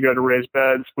we need to go to raised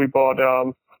beds. We bought,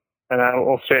 and I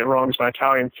will say it wrong because my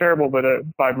Italian's terrible, but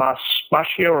by Maschio, I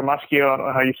don't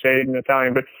know how you say it in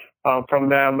Italian, but from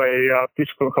them a piece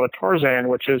of equipment called a Tarzan,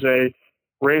 which is a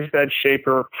raised bed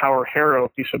shaper power harrow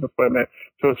piece of equipment.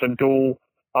 So it's a dual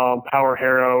power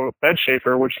harrow bed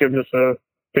shaper, which gives us a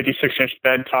 56-inch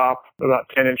bed top, about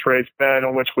 10-inch raised bed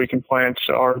on which we can plant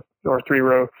our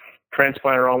 3-row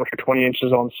transplanter on, which are 20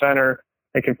 inches on center,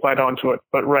 and can plant onto it.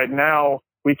 But right now,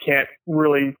 we can't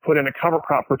really put in a cover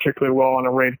crop particularly well on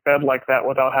a raised bed like that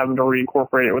without having to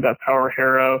reincorporate it with that power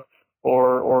harrow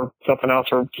or something else,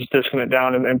 or just disking it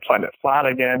down and plant it flat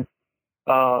again.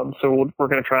 So we're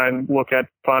going to try and look at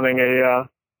finding a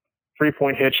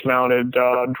 3-point hitch mounted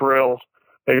drill,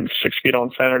 maybe 6 feet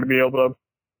on center, to be able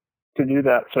to do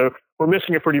that. So we're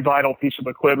missing a pretty vital piece of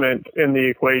equipment in the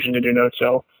equation to do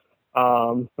no-till.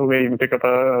 We may even pick up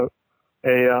a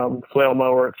flail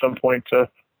mower at some point to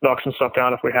knock some stuff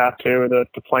down if we have to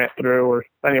plant through. Or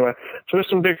anyway, so there's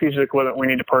some big pieces of equipment we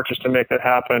need to purchase to make that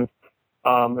happen.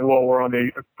 And while we're on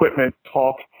the equipment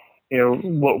talk,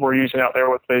 what we're using out there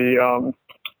with the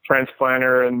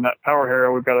transplanter and that power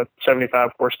harrow, we've got a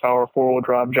 75 horsepower 4-wheel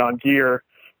drive John Deere.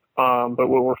 But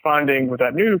what we're finding with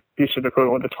that new piece of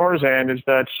equipment with the Tarzan is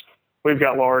that we've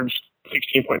got large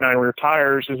 16.9 rear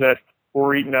tires, is that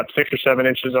we're eating up 6 or 7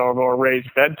 inches of our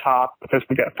raised bed top because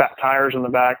we got fat tires in the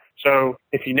back. So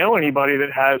if you know anybody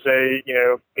that has a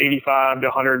 85 to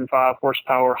 105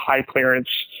 horsepower high clearance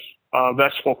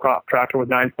vegetable crop tractor with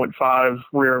 9.5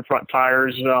 rear and front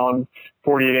tires on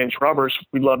 48-inch rubbers,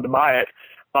 we'd love to buy it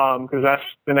because that's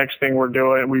the next thing we're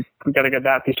doing. We've got to get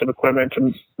that piece of equipment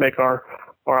to make our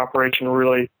operation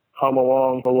really hum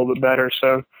along a little bit better.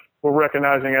 So we're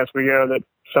recognizing as we go that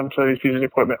some of these pieces of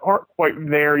equipment aren't quite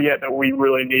there yet that we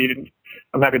really need. And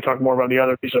I'm happy to talk more about the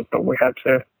other pieces of equipment we have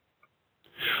too.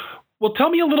 Well, tell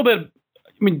me a little bit,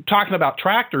 talking about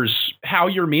tractors, how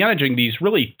you're managing these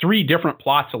really 3 different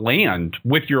plots of land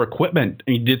with your equipment.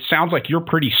 It sounds like you're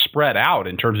pretty spread out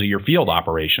in terms of your field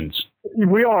operations.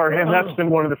 We are, and that's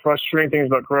been one of the frustrating things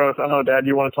about growth. I don't know, Dad,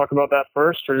 you want to talk about that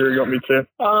first, or you want me to?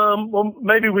 Well,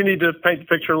 maybe we need to paint the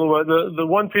picture a little bit. The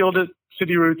one field at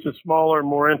City Roots is smaller,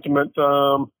 more intimate.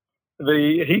 The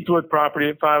Heathwood property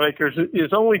at 5 acres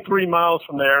is only 3 miles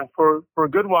from there. And for a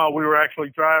good while, we were actually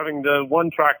driving the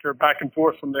one tractor back and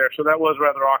forth from there. So that was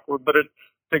rather awkward, but it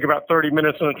took about 30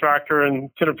 minutes on a tractor and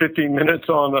 10 or 15 minutes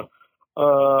on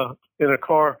in a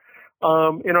car.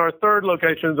 In our third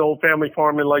location is Old Family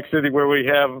Farm in Lake City, where we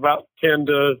have about 10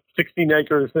 to 16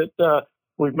 acres that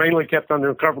we've mainly kept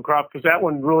under cover crop because that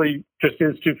one really just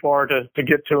is too far to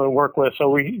get to and work with. So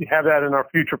we have that in our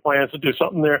future plans to do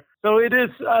something there. So it is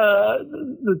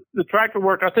the tractor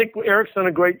work. I think Eric's done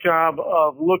a great job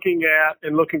of looking at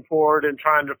and looking forward and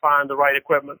trying to find the right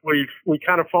equipment. We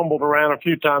kind of fumbled around a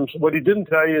few times. What he didn't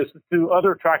tell you is the two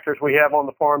other tractors we have on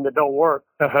the farm that don't work.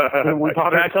 Can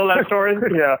I tell that story?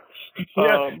 Yeah.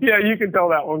 Yeah, you can tell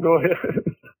that one. Go ahead.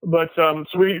 But so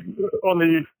we on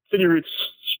the City Roots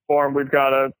farm, we've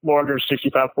got a larger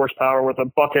 65 horsepower with a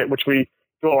bucket, which we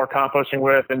do all our composting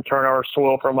with and turn our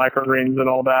soil for microgreens and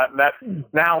all that. And that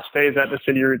now stays at the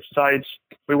City Roots sites.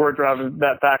 We were driving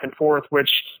that back and forth,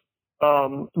 which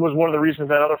was one of the reasons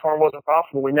that other farm wasn't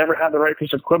profitable. We never had the right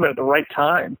piece of equipment at the right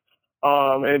time.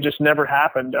 And it just never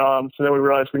happened. So then we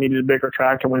realized we needed a bigger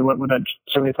tractor. We went with a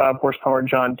 75 horsepower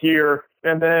John Deere.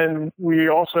 And then we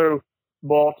also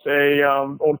bought a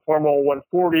old Farmall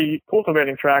 140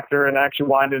 cultivating tractor and actually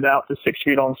widened it out to 6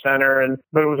 feet on center.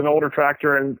 But it was an older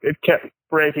tractor and it kept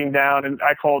breaking down. And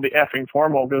I call it the effing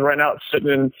Farmall because right now it's sitting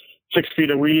in 6 feet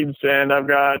of weeds and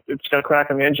it's got a crack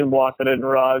in the engine block that I didn't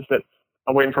realize that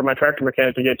I'm waiting for my tractor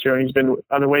mechanic to get to. And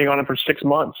I've been waiting on it for 6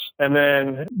 months. And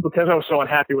then because I was so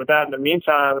unhappy with that, in the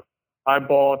meantime, I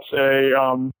bought a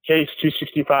Case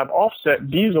 265 offset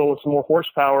diesel with some more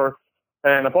horsepower.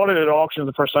 And I bought it at auction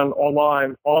the first time,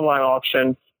 online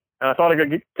auction. And I thought I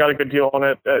got a good deal on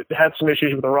it. It had some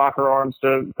issues with the rocker arms,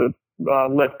 the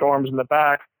lift arms in the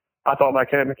back. I thought my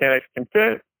mechanic can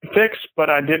fix, but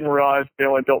I didn't realize they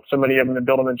only built so many of them and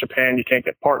build them in Japan. You can't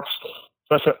get parts.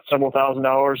 So I spent several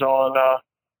 $1,000s on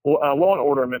lawn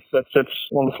ornaments that sits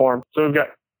on the farm. So we've got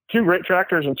 2 great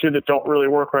tractors and 2 that don't really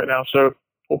work right now. So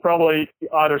we'll probably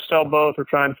either sell both or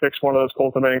try and fix one of those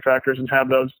cultivating tractors and have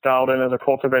those dialed in as a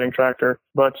cultivating tractor.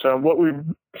 But what we've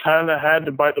kind of had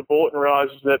to bite the bullet and realize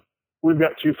is that we've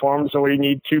got 2 farms and we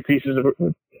need 2 pieces of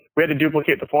it. We had to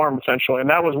duplicate the farm essentially. And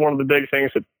that was one of the big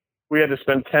things that we had to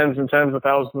spend tens and tens of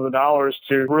thousands of dollars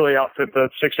to really outfit the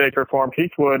 6-acre farm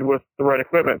Heathwood with the right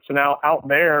equipment. So now out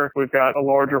there, we've got a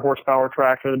larger horsepower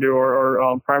tractor to do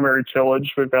our primary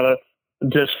tillage. We've got a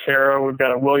disc harrow. We've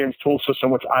got a Williams tool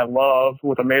system, which I love,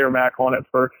 with a Mater Mac on it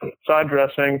for side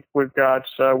dressing. We've got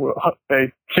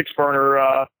a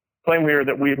 6-burner flame weeder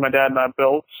that my dad and I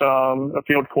built, a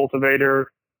field cultivator,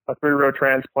 a 3-row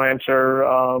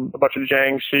transplanter, a bunch of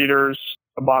Jang seeders,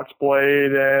 a box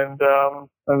blade, and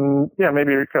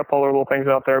maybe a couple other little things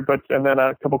out there, and then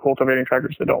a couple cultivating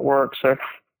tractors that don't work. So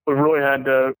we've really had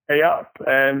to pay up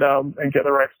and get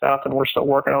the right stuff, and we're still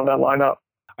working on that lineup.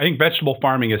 I think vegetable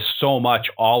farming is so much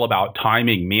all about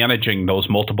timing. Managing those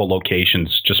multiple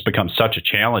locations just becomes such a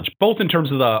challenge, both in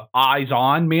terms of the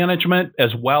eyes-on management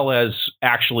as well as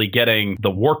actually getting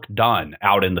the work done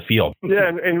out in the field.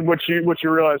 Yeah, and what you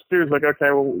realize too is like,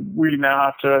 okay, well, we now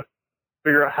have to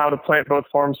figure out how to plant both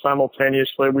farms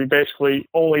simultaneously. We basically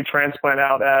only transplant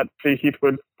out at the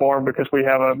Heathwood farm because we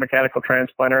have a mechanical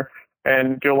transplanter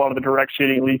and do a lot of the direct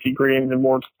seeding, leafy greens, and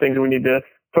more things that we need to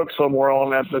focus a little more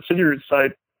on at the City Roots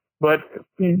site. But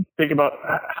you think about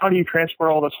how do you transfer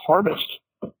all this harvest?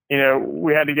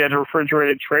 We had to get a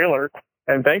refrigerated trailer,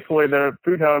 and thankfully the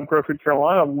Food Hub, Grow Food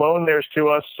Carolina, loaned theirs to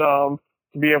us to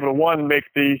be able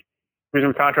to, because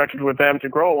we contracted with them to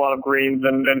grow a lot of greens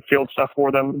and field stuff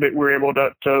for them, that we were able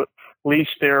to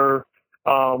lease their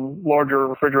larger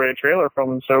refrigerated trailer from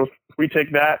them. So we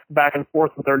take that back and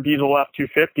forth with our diesel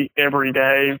F-250 every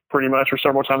day, pretty much, or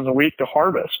several times a week to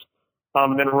harvest.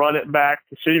 Then run it back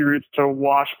to City Roots to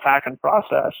wash, pack, and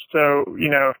process. So,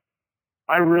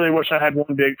 I really wish I had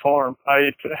one big farm.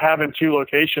 Having 2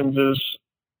 locations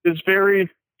is very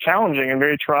challenging and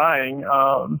very trying.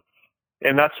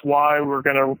 And that's why we're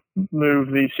going to move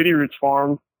the City Roots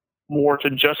farm more to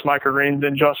just microgreens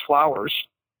than just flowers.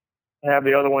 Have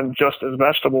the other one just as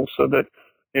vegetables so that,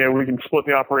 we can split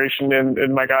the operation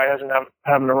and my guy hasn't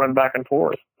having to run back and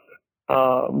forth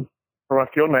for my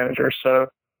field manager. So,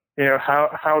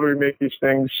 how do we make these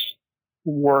things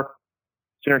work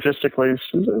synergistically is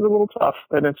a little tough.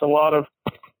 And it's a lot of,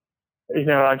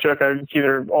 I joke,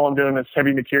 all I'm doing is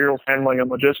heavy materials handling and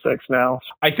logistics now.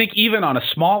 I think even on a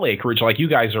small acreage like you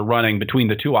guys are running between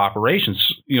the 2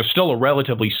 operations, still a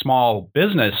relatively small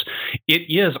business, it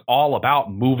is all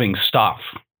about moving stuff.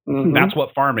 Mm-hmm. That's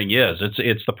what farming is.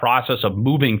 It's the process of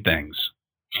moving things.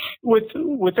 With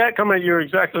that comment, you're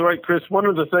exactly right, Chris. One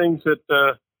of the things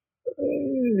that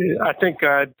I think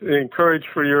I'd encourage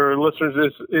for your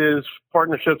listeners is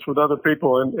partnerships with other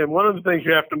people. And one of the things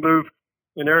you have to move,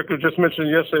 and Erica just mentioned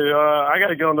yesterday, I got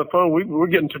to get on the phone. We're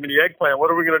getting too many eggplant. What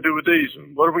are we going to do with these?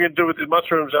 What are we going to do with the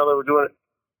mushrooms now that we're doing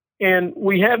it? And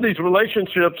we have these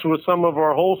relationships with some of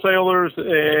our wholesalers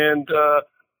and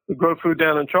the Grow Food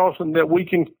down in Charleston, that we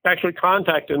can actually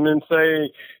contact them and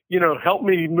say, help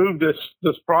me move this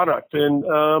product. And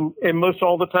most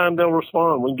all the time they'll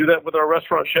respond. We do that with our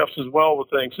restaurant chefs as well with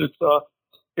things.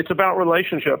 It's about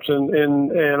relationships.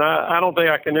 And I don't think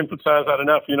I can emphasize that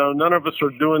enough. None of us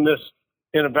are doing this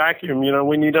in a vacuum.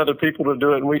 We need other people to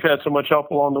do it. And we've had so much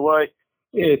help along the way.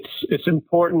 It's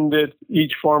important that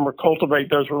each farmer cultivate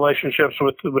those relationships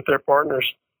with their partners.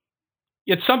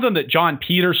 It's something that John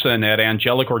Peterson at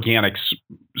Angelic Organics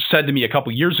said to me a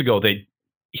couple years ago. That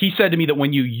he said to me that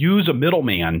when you use a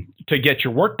middleman to get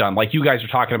your work done, like you guys are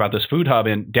talking about this food hub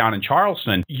down in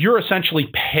Charleston, you're essentially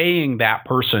paying that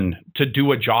person to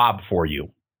do a job for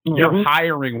you. Mm-hmm. You're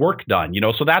hiring work done,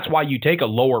 so that's why you take a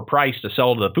lower price to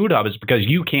sell to the food hub, is because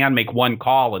you can make one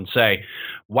call and say,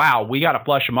 wow, we got a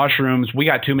flush of mushrooms. We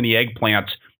got too many eggplants.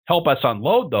 Help us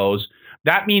unload those.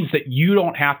 That means that you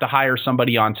don't have to hire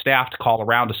somebody on staff to call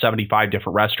around to 75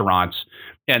 different restaurants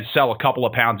and sell a couple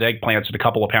of pounds of eggplants and a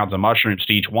couple of pounds of mushrooms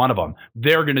to each one of them.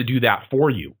 They're going to do that for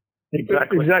you.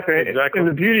 Exactly. And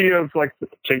the beauty of, like,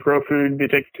 say, Grow Food, they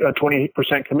take a 20%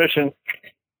 commission.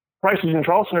 Prices in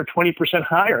Charleston are 20%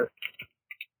 higher,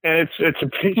 and it's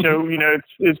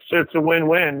a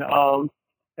win-win.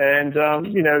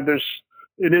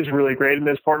 It is really great, and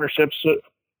those partnerships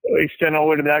extend all the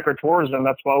way to the agritourism.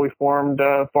 That's why we formed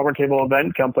a Farmer Table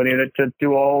Event Company to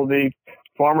do all the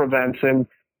farm events, and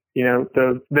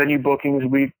the venue bookings,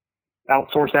 we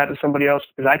outsource that to somebody else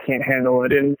because I can't handle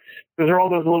it. And those are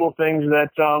all those little things that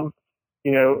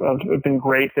have been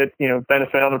great, that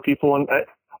benefit other people, and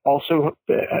also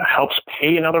helps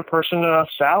pay another person a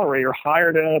salary or hire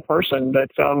another person.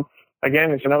 That again,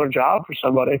 it's another job for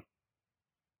somebody.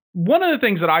 One of the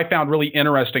things that I found really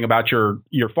interesting about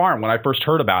your farm when I first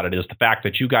heard about it is the fact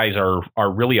that you guys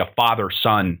are really a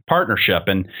father-son partnership.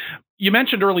 And you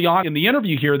mentioned early on in the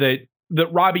interview here that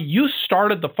Robbie, you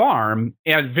started the farm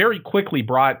and very quickly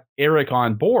brought Eric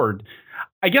on board.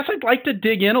 I guess I'd like to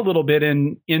dig in a little bit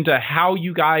into how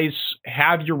you guys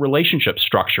have your relationship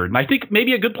structured. And I think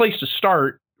maybe a good place to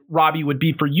start, Robbie, would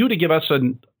be for you to give us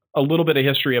a little bit of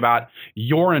history about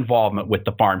your involvement with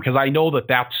the farm, because I know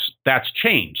that's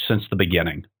changed since the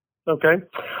beginning. Okay.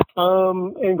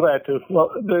 And glad to.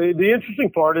 Well, the interesting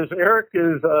part is Eric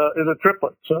is a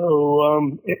triplet.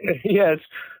 So he has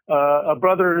a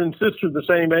brother and sister the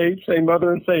same age, same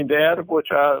mother and same dad, of which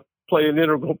I play an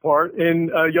integral part, and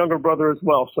a younger brother as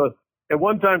well. So at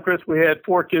one time, Chris, we had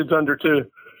 4 kids under 2.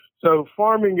 So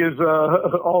farming is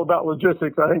all about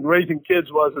logistics. I think raising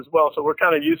kids was as well. So we're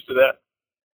kind of used to that.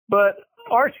 But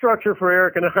our structure for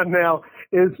Eric and I now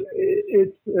is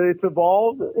it's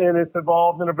evolved, and it's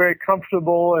evolved in a very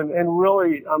comfortable and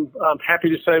really, I'm happy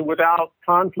to say, without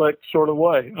conflict sort of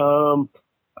way.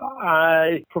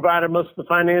 I provided most of the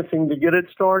financing to get it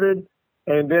started,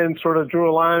 and then sort of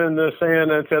drew a line in the sand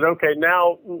and said, okay,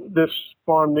 now this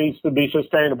farm needs to be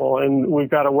sustainable, and we've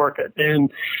got to work it.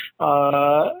 And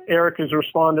Eric has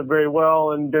responded very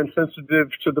well and been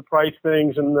sensitive to the price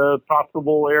things and the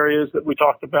profitable areas that we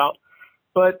talked about.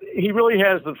 But he really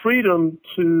has the freedom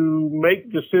to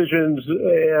make decisions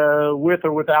with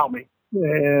or without me.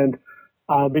 And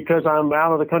because I'm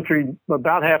out of the country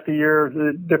about half the year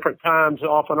at different times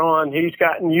off and on, he's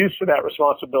gotten used to that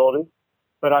responsibility.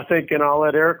 But I think, and I'll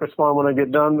let Eric respond when I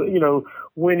get done,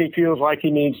 when he feels like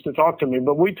he needs to talk to me.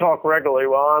 But we talk regularly.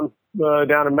 While I'm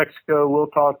down in Mexico, we'll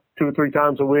talk 2 or 3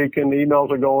 times a week, and the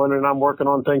emails are going, and I'm working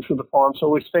on things for the farm. So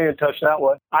we stay in touch that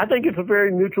way. I think it's a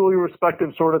very mutually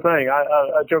respective sort of thing.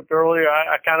 I joked earlier,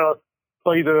 I kind of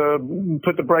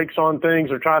put the brakes on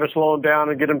things or try to slow him down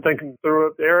and get him thinking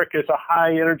through it. Eric is a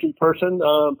high energy person.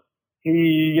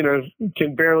 He,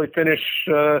 can barely finish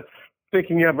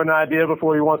thinking of an idea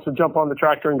before he wants to jump on the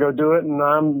tractor and go do it. And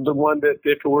I'm the one that,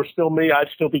 if it were still me, I'd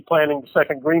still be planning the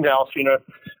second greenhouse,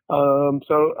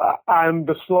 So I'm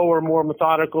the slower, more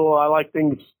methodical. I like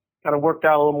things kind of worked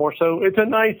out a little more. So it's a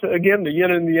nice, again, the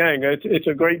yin and the yang. It's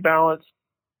a great balance.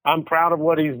 I'm proud of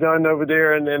what he's done over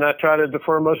there, and I try to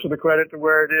defer most of the credit to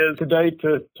where it is today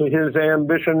to his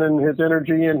ambition and his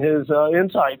energy and his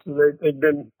insights. They've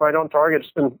been right on target.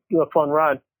 It's been a fun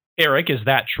ride. Eric, is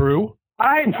that true?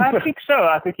 I think so.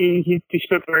 I think he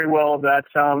spoke very well of that.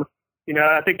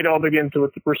 I think it all begins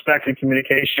with respect and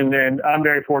communication, and I'm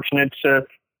very fortunate to.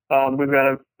 We've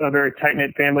got a very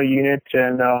tight-knit family unit,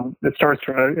 and it starts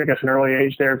from, an early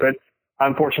age there. But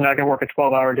I'm fortunate I can work a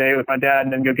 12-hour day with my dad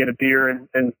and then go get a beer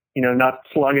and not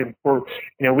slug it. Or,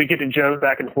 we get to joke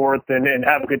back and forth and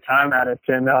have a good time at it.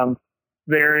 And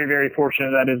very, very fortunate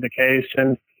that is the case.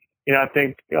 And, I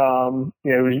think,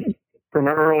 from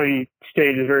an early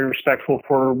stage is very respectful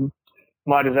for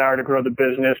my desire to grow the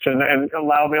business and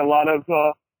allow me a lot of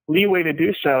leeway to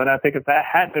do so. And I think if that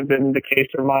hadn't have been the case,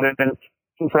 there might have been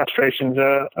some frustrations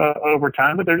over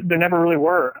time, but there never really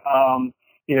were.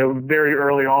 Very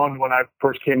early on when I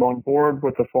first came on board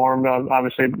with the farm,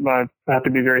 obviously I have to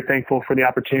be very thankful for the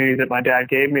opportunity that my dad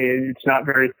gave me. It's not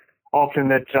very often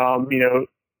that,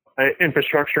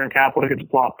 infrastructure and capital gets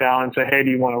plopped down and say, hey, do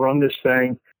you want to run this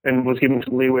thing? And was given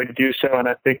some leeway to do so. And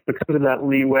I think because of that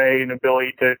leeway and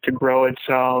ability to grow it,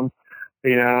 our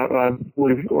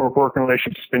working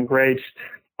relationship has been great.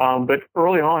 But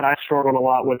early on, I struggled a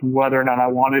lot with whether or not I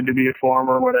wanted to be a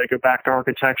farmer, whether I go back to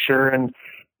architecture. And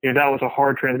that was a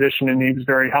hard transition, and he was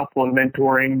very helpful in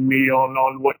mentoring me on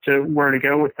where to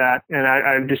go with that. And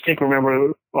I distinctly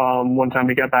remember one time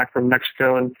he got back from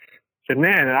Mexico and said,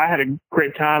 man, I had a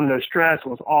great time, no stress, it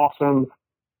was awesome.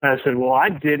 And I said, well, I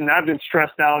didn't. I've been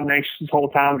stressed out and anxious this whole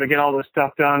time to get all this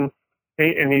stuff done.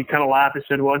 And he kind of laughed and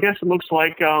said, well, I guess it looks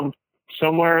like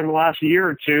somewhere in the last year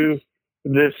or two,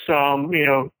 this,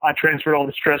 I transferred all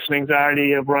the stress and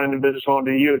anxiety of running the business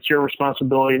onto you. It's your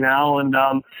responsibility now. And,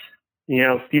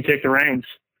 you take the reins.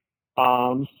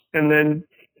 And then,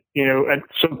 at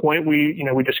some point we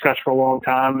discussed for a long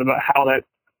time about how that,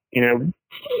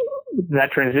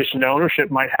 that transition to ownership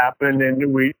might happen.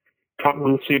 And we talked to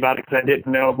Lucy about it because I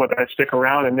didn't know whether I'd stick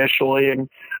around initially and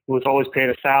was always paid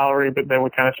a salary. But then we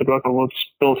kind of said, okay, let's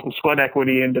build some sweat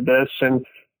equity into this. And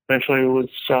eventually it was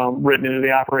written into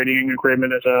the operating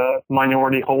agreement as a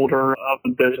minority holder of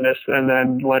the business. And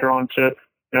then later on to,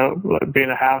 being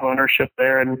a half ownership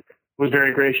there, and was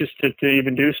very gracious to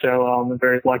even do so. I'm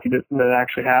very lucky that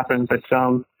actually happened. But,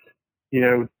 I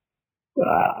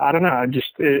don't know.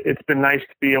 It's been nice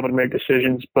to be able to make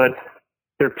decisions, but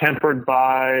they're tempered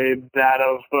by that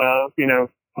of, a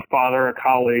father, a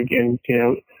colleague, and,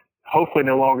 hopefully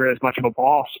no longer as much of a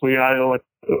boss. Hopefully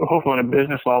on a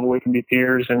business level, we can be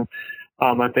peers. And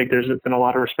I think there's been a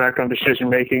lot of respect on decision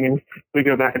making, and we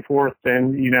go back and forth,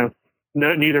 and,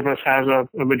 neither of us has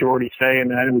a majority say in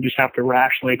that, and we just have to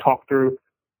rationally talk through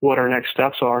what our next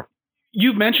steps are.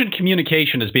 You've mentioned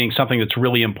communication as being something that's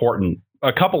really important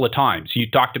a couple of times. You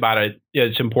talked about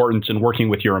its importance in working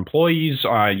with your employees.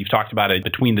 You've talked about it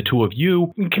between the two of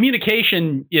you.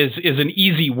 Communication is an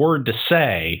easy word to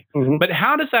say, mm-hmm. but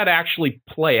how does that actually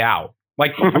play out?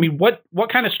 Like, I mean, what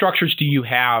kind of structures do you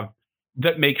have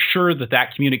that make sure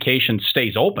that communication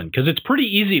stays open? Because it's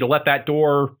pretty easy to let that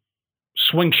door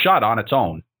swing shut on its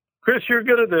own. Chris, you're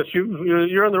good at this.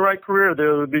 You're in the right career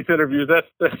there with these interviews. That's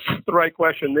the right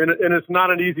question. And it's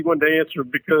not an easy one to answer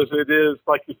because it is,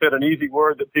 like you said, an easy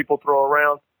word that people throw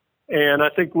around. And I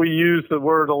think we use the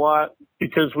word a lot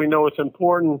because we know it's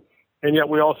important. And yet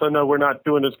we also know we're not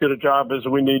doing as good a job as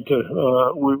we need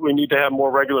to. We need to have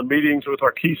more regular meetings with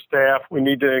our key staff. We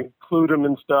need to include them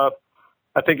in stuff.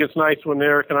 I think it's nice when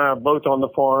Eric and I are both on the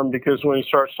farm because when he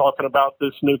starts talking about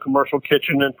this new commercial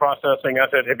kitchen and processing, I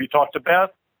said, have you talked to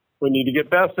Beth? We need to get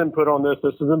Beth's input on this.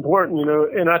 This is important,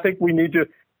 and I think we need to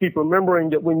keep remembering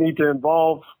that we need to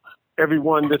involve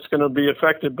everyone that's going to be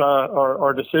affected by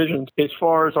our decisions. As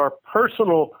far as our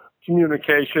personal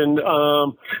communication,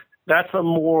 that's a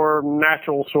more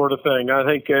natural sort of thing. I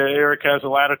think Eric has a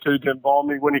latitude to involve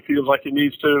me when he feels like he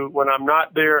needs to. When I'm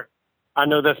not there, I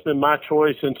know that's been my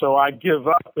choice, and so I give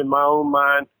up in my own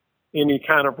mind any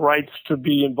kind of rights to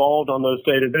be involved on those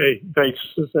day-to-day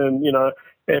basis. And,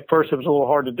 at first it was a little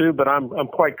hard to do, but I'm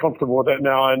quite comfortable with that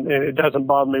now, and it doesn't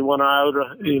bother me one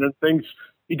iota. He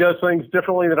does things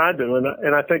differently than I do,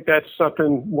 and I think that's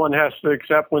something one has to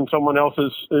accept when someone else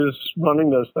is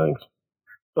running those things.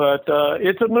 But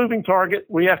it's a moving target.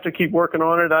 We have to keep working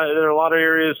on it. There are a lot of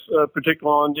areas,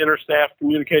 particularly on interstaff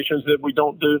communications, that we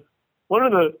don't do. One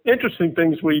of the interesting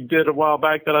things we did a while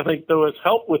back that I think, though, has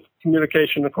helped with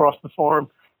communication across the farm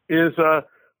is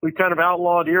we kind of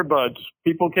outlawed earbuds.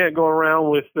 People can't go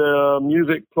around with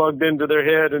music plugged into their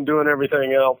head and doing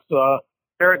everything else.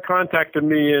 Eric contacted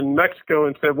me in Mexico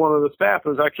and said one of the staff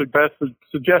was actually Beth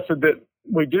suggested that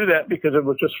we do that because it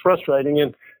was just frustrating.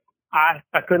 And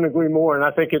I couldn't agree more. And I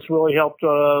think it's really helped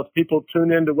people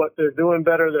tune into what they're doing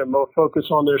better. They're more focused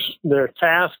on their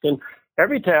task. And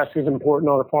every task is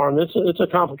important on a farm. It's a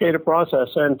complicated process.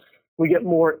 And we get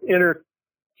more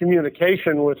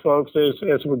communication with folks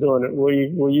as we're doing it.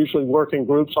 We usually work in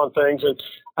groups on things, and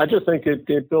I just think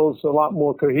it builds a lot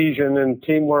more cohesion and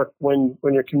teamwork when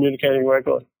you're communicating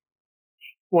regularly.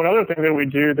 One other thing that we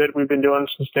do that we've been doing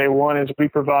since day one is we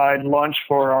provide lunch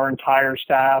for our entire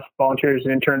staff, volunteers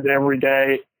and interns every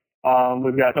day.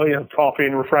 We've got coffee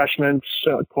and refreshments,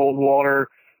 cold water.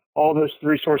 All those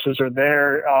resources are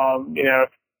there.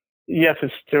 Yes,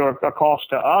 it's still a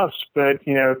cost to us, but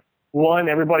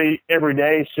everybody every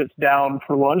day sits down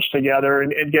for lunch together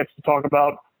and gets to talk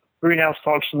about greenhouse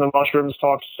talks to the mushrooms,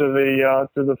 talks to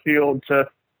the field, to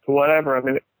whatever. I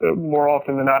mean, more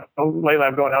often than not, lately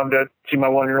I've gone home to see my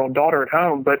 1-year-old daughter at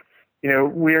home, but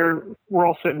we're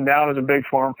all sitting down as a big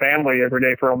farm family every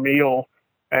day for a meal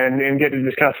and get to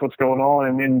discuss what's going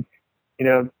on.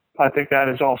 And I think that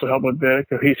has also helped with the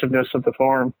cohesiveness of the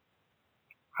farm.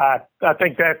 I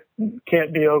think that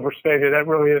can't be overstated. That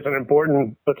really is an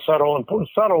important but subtle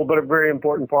but a very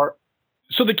important part.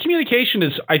 So the communication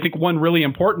is, I think, one really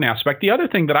important aspect. The other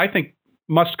thing that I think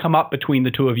must come up between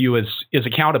the two of you is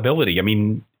accountability. I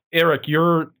mean, Eric,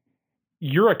 you're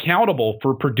accountable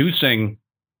for producing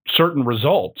certain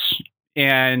results,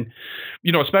 and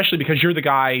especially because you're the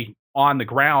guy on the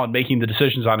ground making the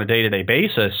decisions on a day-to-day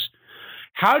basis.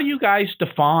 How do you guys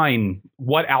define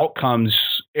what outcomes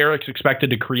Eric's expected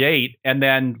to create, and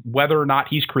then whether or not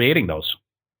he's creating those?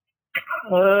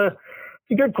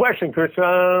 It's a good question, Chris.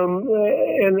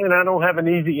 And I don't have an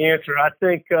easy answer. I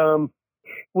think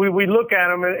we look at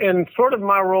them, and sort of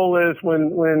my role is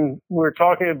when we're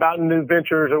talking about new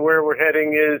ventures or where we're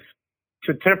heading is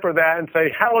to temper that and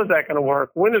say, how is that going to work?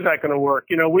 When is that going to work?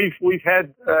 We've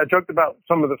had joked about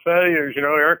some of the failures.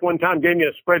 Eric one time gave me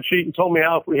a spreadsheet and told me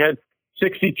how if we had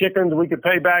 60 chickens, we could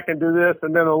pay back and do this.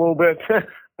 And then a little bit,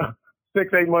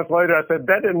 6-8 months later, I said,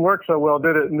 that didn't work so well,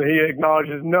 did it? And he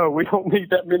acknowledges, no, we don't need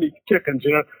that many chickens,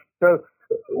 So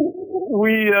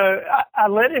I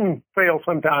let him fail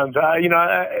sometimes, and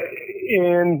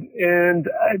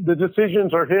the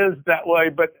decisions are his that way,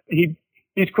 but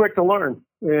he's quick to learn.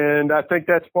 And I think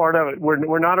that's part of it.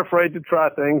 We're not afraid to try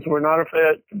things. We're not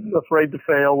afraid to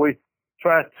fail. We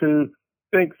try to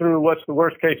think through what's the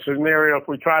worst case scenario if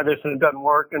we try this and it doesn't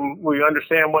work, and we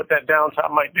understand what that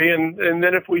downside might be. And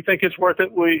then if we think it's worth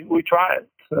it, we try it.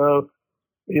 So,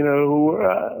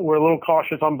 we're a little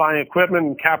cautious on buying equipment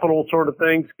and capital sort of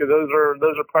things because those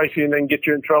are pricey and they can get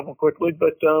you in trouble quickly.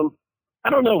 But I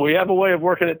don't know. We have a way of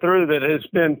working it through that has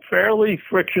been fairly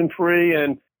friction-free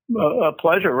and a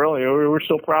pleasure, really. We're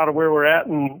still proud of where we're at,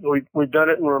 and we've done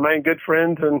it and remain good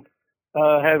friends and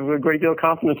have a great deal of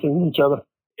confidence in each other.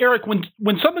 Eric,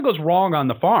 when something goes wrong on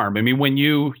the farm, I mean, when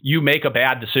you make a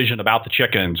bad decision about the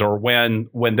chickens, or when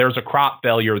there's a crop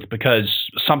failure because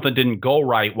something didn't go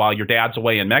right while your dad's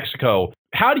away in Mexico,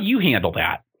 how do you handle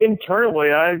that?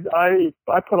 Internally, I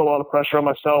put a lot of pressure on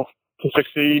myself to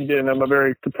succeed, and I'm a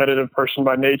very competitive person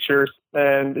by nature,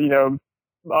 and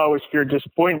I always fear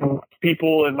disappointing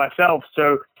people and myself.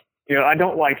 So, I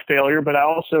don't like failure, but I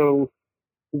also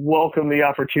welcome the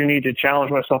opportunity to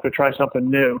challenge myself to try something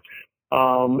new.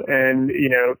 And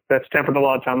that's tempered a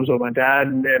lot of times with my dad,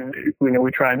 and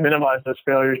we try and minimize those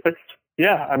failures. But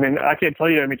yeah, I mean, I can't tell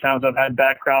you how many times I've had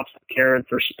bad crops of carrots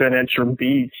or spinach or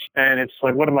beets, and it's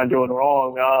like, what am I doing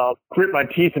wrong? Grit my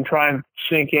teeth and try and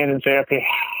sink in and say, okay,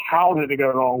 how did it go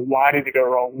wrong? Why did it go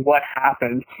wrong? What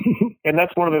happened? And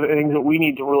that's one of the things that we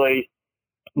need to really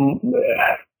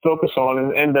focus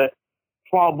on. And the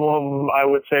problem, I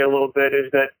would say a little bit, is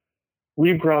that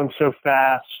we've grown so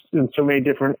fast in so many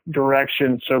different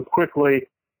directions so quickly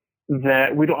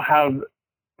that we don't have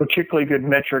particularly good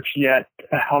metrics yet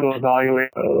how to evaluate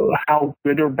how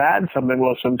good or bad something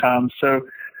was sometimes. So,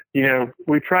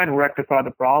 we try and rectify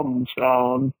the problems.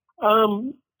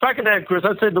 If I could add, Chris,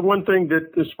 I'd say the one thing that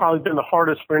has probably been the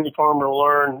hardest for any farmer to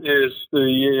learn is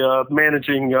the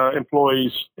managing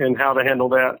employees and how to handle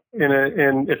that.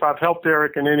 And if I've helped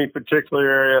Eric in any particular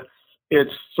area,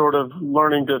 it's sort of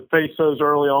learning to face those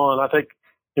early on. I think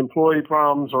employee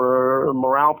problems or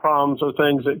morale problems are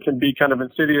things that can be kind of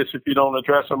insidious if you don't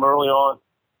address them early on.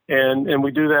 And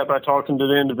we do that by talking to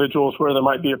the individuals where there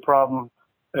might be a problem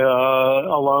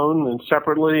alone and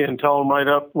separately, and tell them right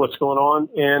up what's going on.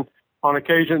 And on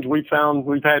occasions, we've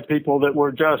had people that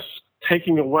were just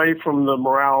taking away from the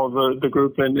morale of the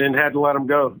group and had to let them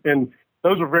go. And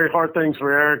those are very hard things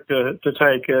for Eric to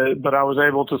take, but I was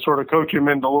able to sort of coach him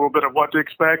into a little bit of what to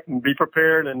expect and be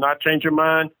prepared and not change your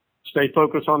mind, stay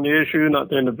focused on the issue, not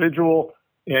the individual.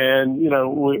 And,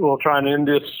 we'll try and end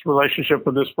this relationship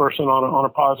with this person on a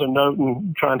positive note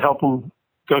and try and help them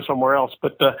go somewhere else.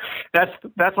 But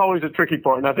that's always a tricky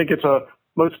part. And I think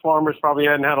most farmers probably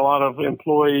hadn't had a lot of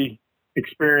employee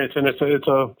experience, and it's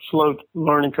a slow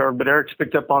learning curve, but Eric's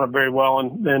picked up on it very well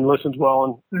and listens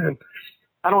well. And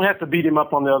I don't have to beat him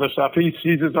up on the other stuff. He's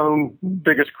his own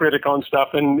biggest critic on stuff,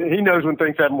 and he knows when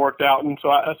things haven't worked out. And so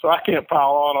I can't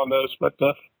pile on those, but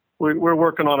we're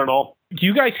working on it all. Do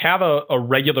you guys have a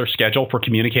regular schedule for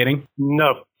communicating?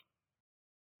 No.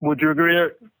 Would you agree,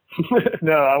 Eric?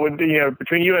 No, I would.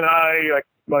 Between you and I,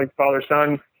 like father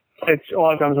son, it's a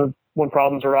lot of times when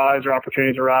problems arise or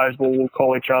opportunities arise, we'll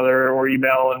call each other or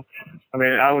email. And I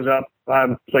mean, I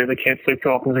lately can't sleep too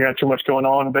often because I got too much going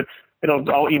on, but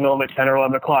I'll email him at 10 or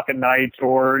 11 o'clock at night,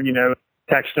 or,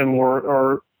 text him,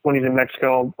 or when he's in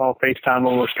Mexico, I'll FaceTime him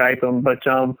or Skype him. But,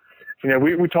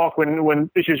 we talk when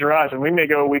issues arise, and we may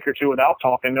go a week or two without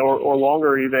talking, or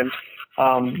longer even.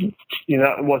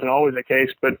 That wasn't always the case,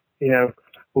 but,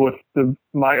 with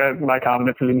my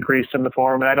confidence has increased in the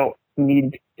farm, and I don't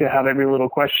need to have every little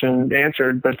question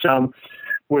answered. But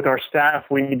with our staff,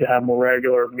 we need to have more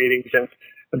regular meetings, and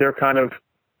they're kind of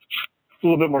a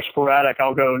little bit more sporadic.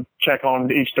 I'll go and check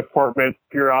on each department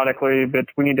periodically, but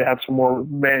we need to have some more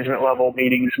management level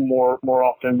meetings more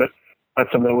often. But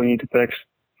that's something we need to fix.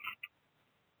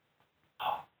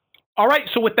 All right.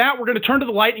 So with that, we're going to turn to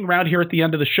the lightning round here at the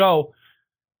end of the show.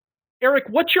 Eric,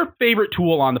 what's your favorite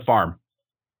tool on the farm?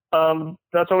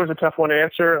 That's always a tough one to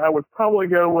answer. I would probably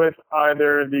go with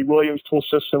either the Williams tool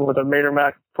system with a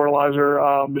Matermac fertilizer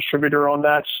distributor on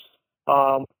that.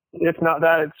 If not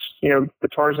that, it's, the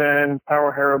Tarzan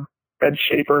Power Harrow bed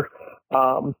shaper.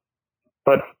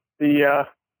 But the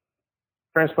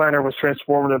transplanter was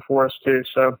transformative for us too.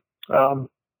 So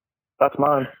that's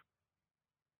mine.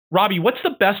 Robbie, what's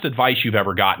the best advice you've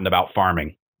ever gotten about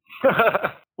farming?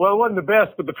 Well, it wasn't the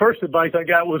best, but the first advice I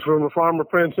got was from a farmer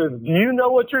friend. Says, "Do you know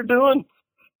what you're doing?"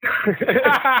 and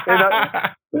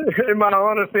my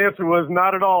honest answer was,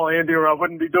 "Not at all, Andy, or I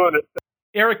wouldn't be doing it."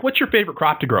 Eric, what's your favorite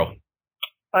crop to grow?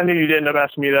 I knew you'd end up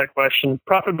asking me that question.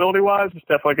 Profitability-wise, it's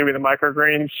definitely going to be the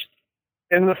microgreens.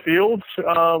 In the fields,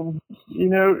 the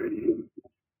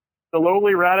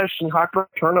lowly radish and hot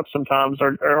turnip sometimes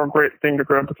are a great thing to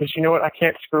grow because you know what? I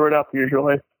can't screw it up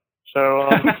usually. So.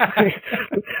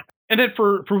 And then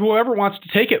for whoever wants to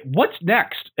take it, what's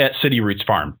next at City Roots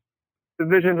Farm? The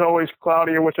vision's always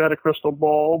cloudy. I wish I had a crystal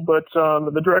ball, but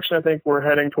the direction I think we're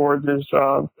heading towards is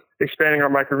expanding our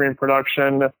microgreen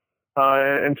production.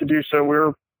 And to do so,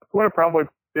 we're going to probably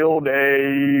build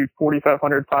a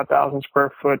 4,500, 5,000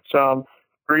 square foot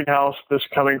greenhouse this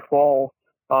coming fall.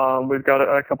 We've got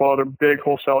a couple other big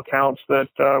wholesale accounts that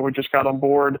we just got on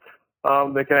board.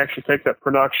 They can actually take that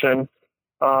production.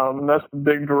 And that's the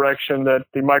big direction that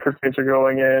the microgreens are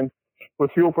going in.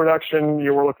 With fuel production,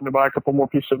 we're looking to buy a couple more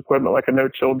pieces of equipment like a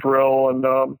no-till drill and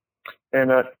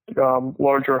a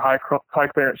larger high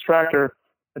clearance tractor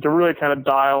to really kind of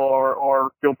dial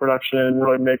our fuel production and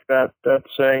really make that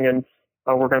sing. And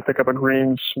we're going to pick up a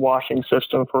greens washing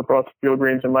system for both field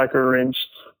greens and microgreens.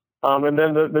 And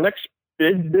then the next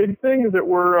big thing is that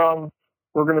we're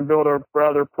going to build a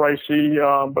rather pricey,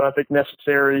 but I think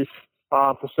necessary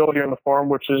facility on the farm,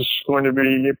 which is going to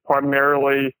be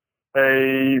primarily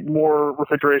a more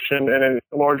refrigeration and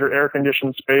a larger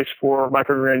air-conditioned space for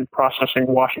microgreen processing,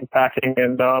 washing, packing,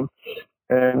 and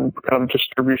kind of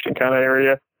distribution kind of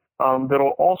area.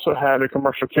 That'll also have a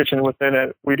commercial kitchen within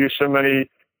it. We do so many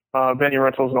venue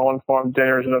rentals and on-farm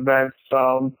dinners and events.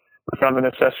 We found the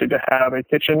necessity to have a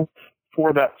kitchen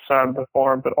for that side of the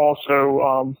farm, but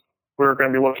also we're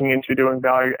going to be looking into doing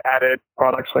value-added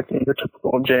products like your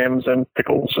typical jams and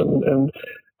pickles and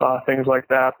things like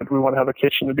that. But we want to have a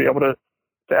kitchen to be able to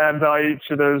add value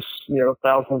to those,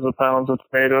 thousands of pounds of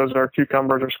tomatoes or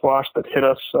cucumbers or squash that hit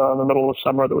us in the middle of the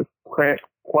summer that we can't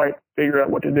quite figure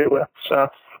out what to do with. So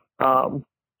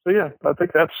yeah, I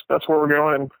think that's where we're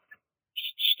going, and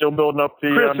still building up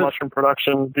the mushroom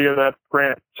production via that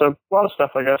grant. So a lot of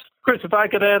stuff, I guess. Chris, if I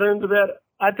could add into that,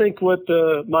 I think what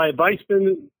my advice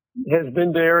has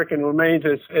been to Eric and remains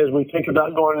as we think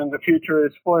about going in the future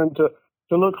is for him to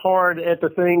look hard at the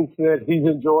things that he's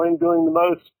enjoying doing the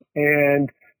most and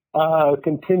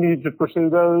continue to pursue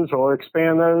those or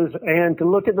expand those, and to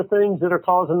look at the things that are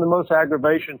causing the most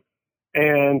aggravation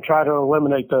and try to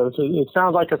eliminate those. It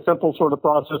sounds like a simple sort of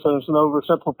process, and it's an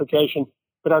oversimplification,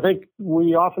 but I think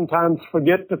we oftentimes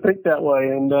forget to think that way.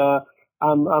 And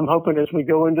I'm hoping as we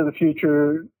go into the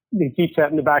future, he keeps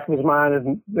that in the back of his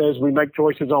mind as we make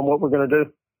choices on what we're going to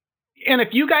do. And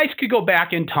if you guys could go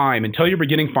back in time and tell your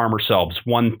beginning farmer selves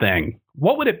one thing,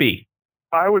 what would it be?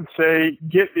 I would say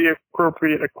get the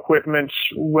appropriate equipment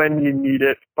when you need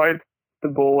it. Bite the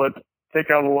bullet,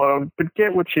 take out a load, but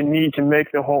get what you need to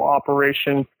make the whole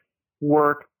operation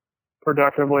work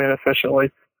productively and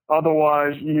efficiently.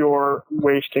 Otherwise, you're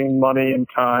wasting money and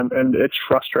time, and it's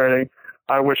frustrating.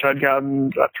 I wish I'd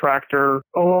gotten a tractor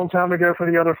a long time ago for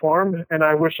the other farm, and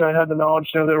I wish I had the knowledge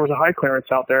to know there was a high clearance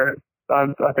out there. I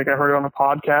think I heard it on a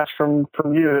podcast from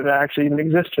you that actually even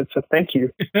existed, so thank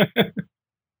you.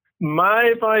 My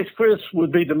advice, Chris,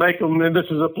 would be to make them, and this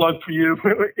is a plug for you,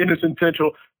 and it's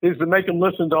intentional, is to make them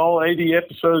listen to all 80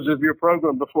 episodes of your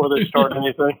program before they start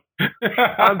anything.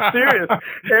 I'm serious.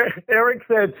 Eric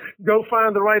said, go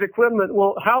find the right equipment.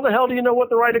 Well, how the hell do you know what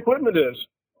the right equipment is?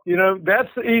 You know,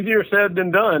 that's easier said than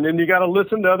done. And you got to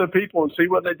listen to other people and see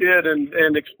what they did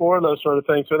and explore those sort of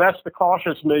things. So that's the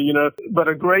cautious me, you know, but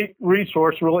a great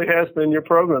resource really has been your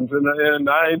programs. And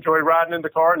I enjoy riding in the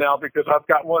car now because I've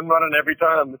got one running every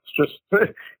time. It's just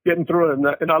getting through it.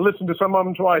 And I listened to some of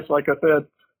them twice. Like I said,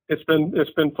 it's been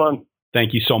fun.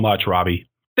 Thank you so much, Robbie.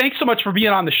 Thanks so much for being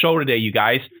on the show today, you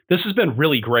guys. This has been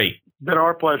really great. It's been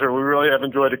our pleasure. We really have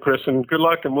enjoyed it, Chris, and good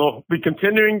luck. And we'll be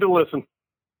continuing to listen.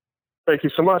 Thank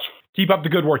you so much. Keep up the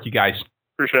good work, you guys.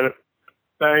 Appreciate it.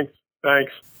 Thanks.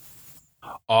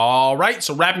 All right,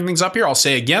 so wrapping things up here, I'll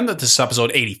say again that this is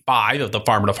episode 85 of the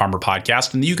Farmer to Farmer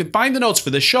podcast, and you can find the notes for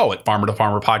this show at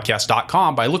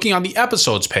farmertofarmerpodcast.com by looking on the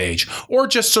episodes page or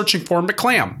just searching for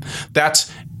McClam.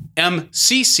 That's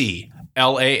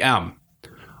MCCLAM.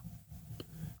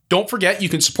 Don't forget, you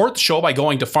can support the show by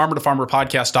going to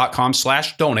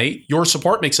farmertofarmerpodcast.com/donate. Your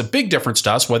support makes a big difference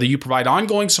to us, whether you provide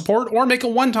ongoing support or make a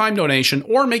one-time donation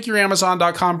or make your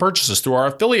Amazon.com purchases through our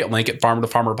affiliate link at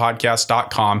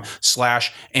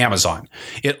farmertofarmerpodcast.com/Amazon.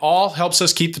 It all helps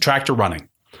us keep the tractor running.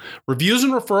 Reviews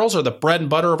and referrals are the bread and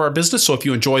butter of our business, so if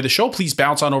you enjoy the show, please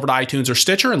bounce on over to iTunes or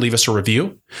Stitcher and leave us a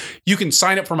review. You can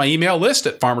sign up for my email list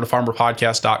at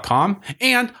farmertofarmerpodcast.com,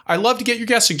 and I love to get your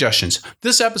guest suggestions.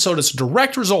 This episode is a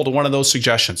direct result of one of those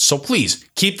suggestions, so please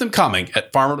keep them coming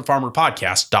at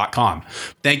farmertofarmerpodcast.com.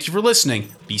 Thank you for listening,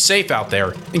 be safe out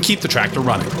there, and keep the tractor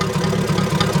running.